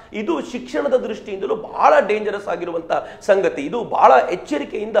ಮಾಡಿಕೊಡ್ತಿದ್ದೀರಲ್ಲ, ಇದು ಶಿಕ್ಷಣದ ದೃಷ್ಟಿಯಿಂದಲೂ ಬಹಳ ಡೇಂಜರಸ್ ಆಗಿರುವಂತ ಸಂಗತಿ. ಇದು ಬಹಳ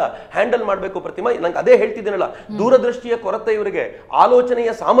ಎಚ್ಚರಿಕೆಯಿಂದ ಹ್ಯಾಂಡಲ್ ಮಾಡಬೇಕು. ಪ್ರತಿಮಾ, ನಂಗೆ ಅದೇ ಹೇಳ್ತಿದ್ದೀನಲ್ಲ, ದೂರದೃಷ್ಟಿಯ ಕೊರತೆ ಇವರಿಗೆ,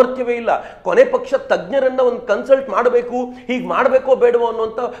 ಆಲೋಚನೆಯ ಸಾಮರ್ಥ್ಯವೇ ಇಲ್ಲ. ಕೊನೆ ಪಕ್ಷ ತಜ್ಞರನ್ನ ಒಂದು ಕನ್ಸಲ್ಟ್ ಮಾಡಬೇಕು, ಹೀಗೆ ಮಾಡಬೇಕೋ ಬೇಡವೋ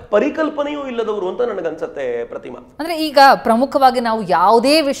ಅನ್ನುವಂತ ಪರಿಕಲ್ಪನೆಯೂ ಇಲ್ಲದವರು ಅಂತ ನನಗನ್ಸುತ್ತೆ ಪ್ರತಿಮಾ. ಅಂದ್ರೆ ಈಗ ಪ್ರಮುಖವಾಗಿ ನಾವು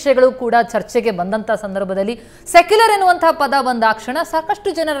ಯಾವುದೇ ವಿಷಯಗಳು ಕೂಡ ಚರ್ಚೆಗೆ ಬಂದಂತ ಸಂದರ್ಭದಲ್ಲಿ ಸೆಕ್ಯುಲರ್ ಎನ್ನುವಂತಹ ಪದ ಬಂದಾಕ್ಷಣ ಸಾಕಷ್ಟು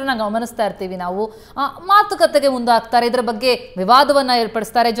ಜನರನ್ನ ಗಮನಿಸ್ತಾ ಇರ್ತೀವಿ ನಾವು. ಮಾತುಕತೆಗೆ ಮುಂದಾಗ್ತಾರೆ, ಇದರ ಬಗ್ಗೆ ವಿವಾದವನ್ನ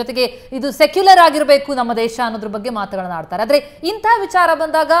ಏರ್ಪಡಿಸ್ತಾರೆ, ಜೊತೆಗೆ ಇದು ಸೆಕ್ಯುಲರ್ ಆಗಿರಬೇಕು ನಮ್ಮ ದೇಶ ಅನ್ನೋದ್ರ ಬಗ್ಗೆ ಮಾತುಗಳನ್ನ ಆಡ್ತಾರೆ. ಆದ್ರೆ ಇಂತಹ ವಿಚಾರ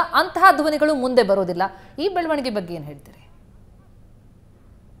ಬಂದಾಗ ಅಂತಹ ಧ್ವನಿಗಳು ಮುಂದೆ ಬರೋದಿಲ್ಲ. ಈ ಬೆಳವಣಿಗೆ ಬಗ್ಗೆ ಏನ್ ಹೇಳ್ತೀರಿ?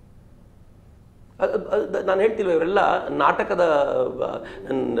 ನಾನು ಹೇಳ್ತಿಲ್ವ, ಇವರೆಲ್ಲ ನಾಟಕದ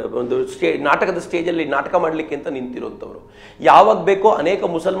ಒಂದು ನಾಟಕದ ಸ್ಟೇಜಲ್ಲಿ ನಾಟಕ ಮಾಡಲಿಕ್ಕೆ ಅಂತ ನಿಂತಿರುವಂಥವ್ರು. ಯಾವಾಗ ಬೇಕೋ ಅನೇಕ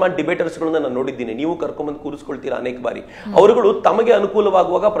ಮುಸಲ್ಮಾನ್ ಡಿಬೇಟರ್ಸ್ಗಳನ್ನ ನಾನು ನೋಡಿದ್ದೀನಿ, ನೀವು ಕರ್ಕೊಂಬಂದು ಕೂರಿಸ್ಕೊಳ್ತೀರಾ ಅನೇಕ ಬಾರಿ. ಅವರುಗಳು ತಮಗೆ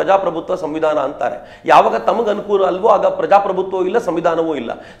ಅನುಕೂಲವಾಗುವಾಗ ಪ್ರಜಾಪ್ರಭುತ್ವ ಸಂವಿಧಾನ ಅಂತಾರೆ, ಯಾವಾಗ ತಮಗೆ ಅನುಕೂಲ ಅಲ್ವೋ ಆಗ ಪ್ರಜಾಪ್ರಭುತ್ವವೂ ಇಲ್ಲ, ಸಂವಿಧಾನವೂ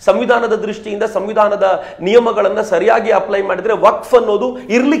ಇಲ್ಲ. ಸಂವಿಧಾನದ ದೃಷ್ಟಿಯಿಂದ ಸಂವಿಧಾನದ ನಿಯಮಗಳನ್ನ ಸರಿಯಾಗಿ ಅಪ್ಲೈ ಮಾಡಿದ್ರೆ ವಕ್ಫ್ ಅನ್ನೋದು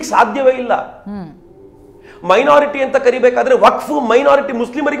ಇರ್ಲಿಕ್ಕೆ ಸಾಧ್ಯವೇ ಇಲ್ಲ. ಮೈನಾರಿಟಿ ಅಂತ ಕರಿಬೇಕಾದ್ರೆ ವಕ್ಫ್ ಮೈನಾರಿಟಿ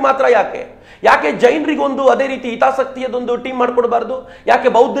ಮುಸ್ಲಿಮರಿಗೆ ಮಾತ್ರ ಯಾಕೆ ಜೈನರಿಗೊಂದು ಅದೇ ರೀತಿ ಹಿತಾಸಕ್ತಿಯದೊಂದು ಟೀಮ್ ಮಾಡ್ಕೊಡ್ಬಾರ್ದು? ಯಾಕೆ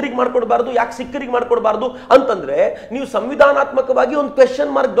ಬೌದ್ಧರಿಗೆ ಮಾಡ್ಕೊಡ್ಬಾರ್ದು? ಯಾಕೆ ಸಿಖ್ಖರಿಗೆ ಮಾಡ್ಕೊಡ್ಬಾರ್ದು ಅಂತಂದ್ರೆ ನೀವು ಸಂವಿಧಾನಾತ್ಮಕವಾಗಿ ಒಂದು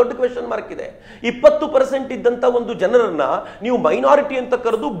ಕ್ವೆಶ್ಚನ್ ಮಾರ್ಕ್, ದೊಡ್ಡ ಕ್ವೆಶ್ಚನ್ ಮಾರ್ಕ್ ಇದೆ. 20% ಇದ್ದಂತ ಒಂದು ಜನರನ್ನ ನೀವು ಮೈನಾರಿಟಿ ಅಂತ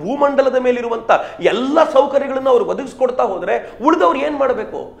ಕರೆದು ಭೂಮಂಡಲದ ಮೇಲಿರುವಂತ ಎಲ್ಲ ಸೌಕರ್ಯಗಳನ್ನ ಅವ್ರು ಒದಗಿಸ್ಕೊಡ್ತಾ ಹೋದ್ರೆ ಉಳಿದವ್ರು ಏನ್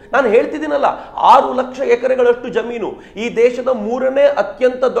ಮಾಡಬೇಕು? ನಾನು ಹೇಳ್ತಿದ್ದೀನಲ್ಲ, 6 ಲಕ್ಷ ಎಕರೆಗಳಷ್ಟು ಜಮೀನು, ಈ ದೇಶದ 3ನೇ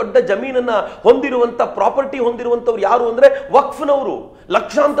ಅತ್ಯಂತ ದೊಡ್ಡ ಜಮೀನನ್ನ ಹೊಂದಿರುವಂತ ಪ್ರಾಪರ್ಟಿ ಹೊಂದಿರುವಂತವ್ರು ಯಾರು ಅಂದ್ರೆ ವಕ್ಫ್ನವರು.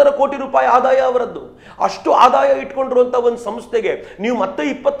 ಲಕ್ಷಾಂತರ ಕೋಟಿ ರೂಪಾಯಿ ಆದಾಯ ಅವರದ್ದು. ಅಷ್ಟು ಆದಾಯ ಇಟ್ಕೊಂಡಿರುವಂತ ಒಂದು ಸಂಸ್ಥೆಗೆ ನೀವು ಮತ್ತೆ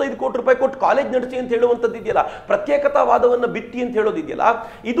 25 ಕೋಟಿ ರೂಪಾಯಿ ಕೊಟ್ಟು ಕಾಲೇಜ್ ನಡೆಸಿ ಅಂತ ಹೇಳುವಂಥದ್ದು ಇದೆಯಲ್ಲ, ಪ್ರತ್ಯೇಕತಾವಾದವನ್ನ ಬಿತ್ತಿ ಅಂತ ಹೇಳೋದಿದೆಯಲ್ಲ,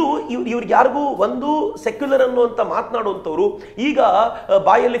 ಇದು ಇವ್ರಿಗೆ ಯಾರಿಗೂ ಒಂದು ಸೆಕ್ಯುಲರ್ ಅನ್ನುವಂತ ಮಾತನಾಡುವಂಥವ್ರು ಈಗ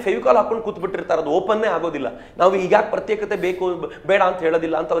ಬಾಯಲ್ಲಿ ಫೆವಿಕಾಲ್ ಹಾಕೊಂಡು ಕೂತ್ಬಿಟ್ಟಿರ್ತಾರೆ. ಅದು ಓಪನ್ನೇ ಆಗೋದಿಲ್ಲ. ನಾವು ಈಗ ಯಾಕೆ ಪ್ರತ್ಯೇಕತೆ ಬೇಕು ಬೇಡ ಅಂತ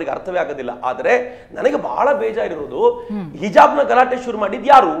ಹೇಳೋದಿಲ್ಲ ಅಂತ ಅವ್ರಿಗೆ ಅರ್ಥವೇ ಆಗೋದಿಲ್ಲ. ಆದ್ರೆ ನನಗೆ ಬಹಳ ಬೇಜಾರಿರೋದು, ಹಿಜಾಬ್ನ ಗಲಾಟೆ ಶುರು ಮಾಡಿದ್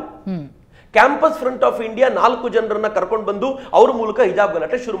ಯಾರು? ಕ್ಯಾಂಪಸ್ ಫ್ರಂಟ್ ಆಫ್ ಇಂಡಿಯಾ 4 ಜನರನ್ನ ಕರ್ಕೊಂಡು ಬಂದು ಅವ್ರ ಮೂಲಕ ಹಿಜಾಬ್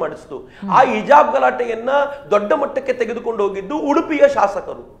ಗಲಾಟೆ ಶುರು ಮಾಡಿಸ್ತು. ಆ ಹಿಜಾಬ್ ಗಲಾಟೆಯನ್ನ ದೊಡ್ಡ ಮಟ್ಟಕ್ಕೆ ತೆಗೆದುಕೊಂಡು ಹೋಗಿದ್ದು ಉಡುಪಿಯ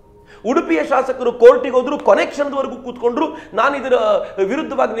ಶಾಸಕರು. ಉಡುಪಿಯ ಶಾಸಕರು ಕೋರ್ಟಿಗೆ ಹೋದ್ರು, ಕೊನೆಕ್ಷನ್ವರೆಗೂ ಕೂತ್ಕೊಂಡ್ರು, ನಾನು ಇದರ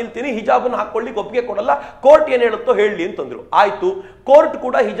ವಿರುದ್ಧವಾಗಿ ನಿಲ್ತೀನಿ, ಹಿಜಾಬನ್ನು ಹಾಕೊಳ್ಳಿ ಒಪ್ಪಿಗೆ ಕೊಡಲ್ಲ, ಕೋರ್ಟ್ ಏನ್ ಹೇಳುತ್ತೋ ಹೇಳಿ ಅಂತಂದ್ರು. ಆಯ್ತು, ಕೋರ್ಟ್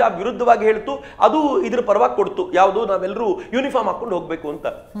ಕೂಡ ಹಿಜಾಬ್ ವಿರುದ್ಧವಾಗಿ ಹೇಳ್ತು, ಅದು ಇದ್ರ ಪರವಾಗಿ ಕೊಡ್ತು, ಯಾವುದು ನಾವೆಲ್ಲರೂ ಯೂನಿಫಾರ್ಮ್ ಹಾಕೊಂಡು ಹೋಗ್ಬೇಕು ಅಂತ.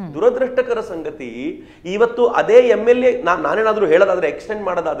 ದುರದೃಷ್ಟಕರ ಸಂಗತಿ, ಇವತ್ತು ಅದೇ MLA, ನಾನೇನಾದ್ರೂ ಹೇಳೋದಾದ್ರೆ, ಎಕ್ಸ್ಟೆಂಡ್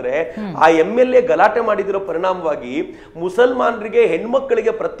ಮಾಡೋದಾದ್ರೆ, ಆ MLA ಗಲಾಟೆ ಮಾಡಿದಿರೋ ಪರಿಣಾಮವಾಗಿ ಮುಸಲ್ಮಾನರಿಗೆ,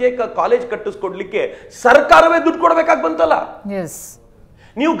 ಹೆಣ್ಮಕ್ಕಳಿಗೆ ಪ್ರತ್ಯೇಕ ಕಾಲೇಜ್ ಕಟ್ಟಿಸ್ಕೊಡ್ಲಿಕ್ಕೆ ಸರ್ಕಾರವೇ ದುಡ್ಡು ಕೊಡ್ಬೇಕಾಗಿ ಬಂತಲ್ಲ.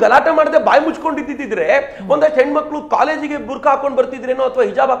 ನೀವು ಗಲಾಟೆ ಮಾಡದೆ ಬಾಯಿ ಮುಚ್ಕೊಂಡಿದ್ದಿದ್ರೆ ಒಂದಷ್ಟು ಹೆಣ್ಮಕ್ಳು ಕಾಲೇಜಿಗೆ ಬುರ್ಕ ಹಾಕೊಂಡು ಬರ್ತಿದ್ರೇನೋ ಅಥವಾ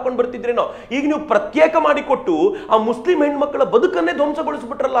ಹಿಜಾಬ್ ಹಾಕೊಂಡು ಬರ್ತಿದ್ರೇನೋ. ಈಗ ನೀವು ಪ್ರತ್ಯೇಕ ಮಾಡಿಕೊಟ್ಟು ಆ ಮುಸ್ಲಿಂ ಹೆಣ್ಮಕ್ಳ ಬದುಕನ್ನೇ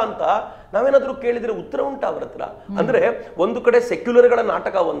ಧ್ವಂಸಗೊಳಿಸ್ಬಿಟ್ರಲ್ಲ ಅಂತ ನಾವೇನಾದ್ರೂ ಕೇಳಿದ್ರೆ ಉತ್ತರ ಉಂಟಾ ಅವ್ರ ಹತ್ರ? ಅಂದ್ರೆ ಒಂದು ಕಡೆ ಸೆಕ್ಯುಲರ್ಗಳ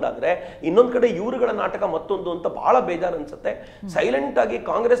ನಾಟಕ ಒಂದಾದ್ರೆ, ಇನ್ನೊಂದು ಕಡೆ ಇವರುಗಳ ನಾಟಕ ಮತ್ತೊಂದು ಅಂತ ಬಹಳ ಬೇಜಾರು ಅನ್ಸುತ್ತೆ. ಸೈಲೆಂಟ್ ಆಗಿ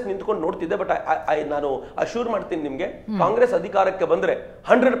ಕಾಂಗ್ರೆಸ್ ನಿಂತ್ಕೊಂಡು ನೋಡ್ತಿದ್ದೆ. ಬಟ್ ನಾನು ಅಶ್ಯೂರ್ ಮಾಡ್ತೀನಿ ನಿಮ್ಗೆ, ಕಾಂಗ್ರೆಸ್ ಅಧಿಕಾರಕ್ಕೆ ಬಂದ್ರೆ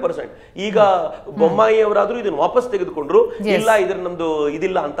 100%, ಈಗ ಬೊಮ್ಮಾಯಿ ಅವರಾದ್ರೂ ಇದನ್ನ ವಾಪಸ್ ತೆಗೆದುಕೊಂಡ್ರು, ಇಲ್ಲ ಇದ್ರ ನಮ್ದು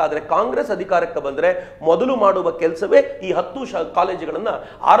ಇದಿಲ್ಲ ಅಂತ. ಆದ್ರೆ ಕಾಂಗ್ರೆಸ್ ಅಧಿಕಾರಕ್ಕೆ ಬಂದ್ರೆ ಮೊದಲು ಮಾಡುವ ಕೆಲಸವೇ ಈ 10 ಕಾಲೇಜುಗಳನ್ನ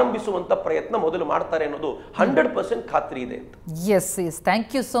ಆರಂಭಿಸುವಂತ ಪ್ರಯತ್ನ ಮೊದಲು ಮಾಡ್ತಾರೆ ಅನ್ನೋದು 100% ಖಾತ್ರಿ ಇದೆ ಅಂತ. S,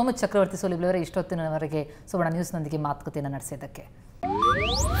 thank you so much ಚಕ್ರವರ್ತಿ ಸುಲಿಬೆಲೆ ಅವರೇ, ಇಷ್ಟೊತ್ತಿನವರೆಗೆ ಸುವರ್ಣ ನ್ಯೂಸ್ನೊಂದಿಗೆ ಮಾತುಕತೆಯನ್ನು ನಡೆಸಿದ್ದಕ್ಕೆ.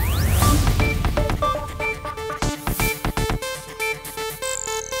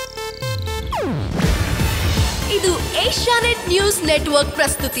 ಇದು ಏಷ್ಯಾನೆಟ್ ನ್ಯೂಸ್ ನೆಟ್ವರ್ಕ್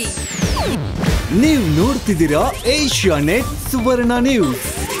ಪ್ರಸ್ತುತಿ. ನೀವು ನೋಡ್ತಿದ್ದೀರಾ ಏಷ್ಯಾನೆಟ್ ಸುವರ್ಣ ನ್ಯೂಸ್.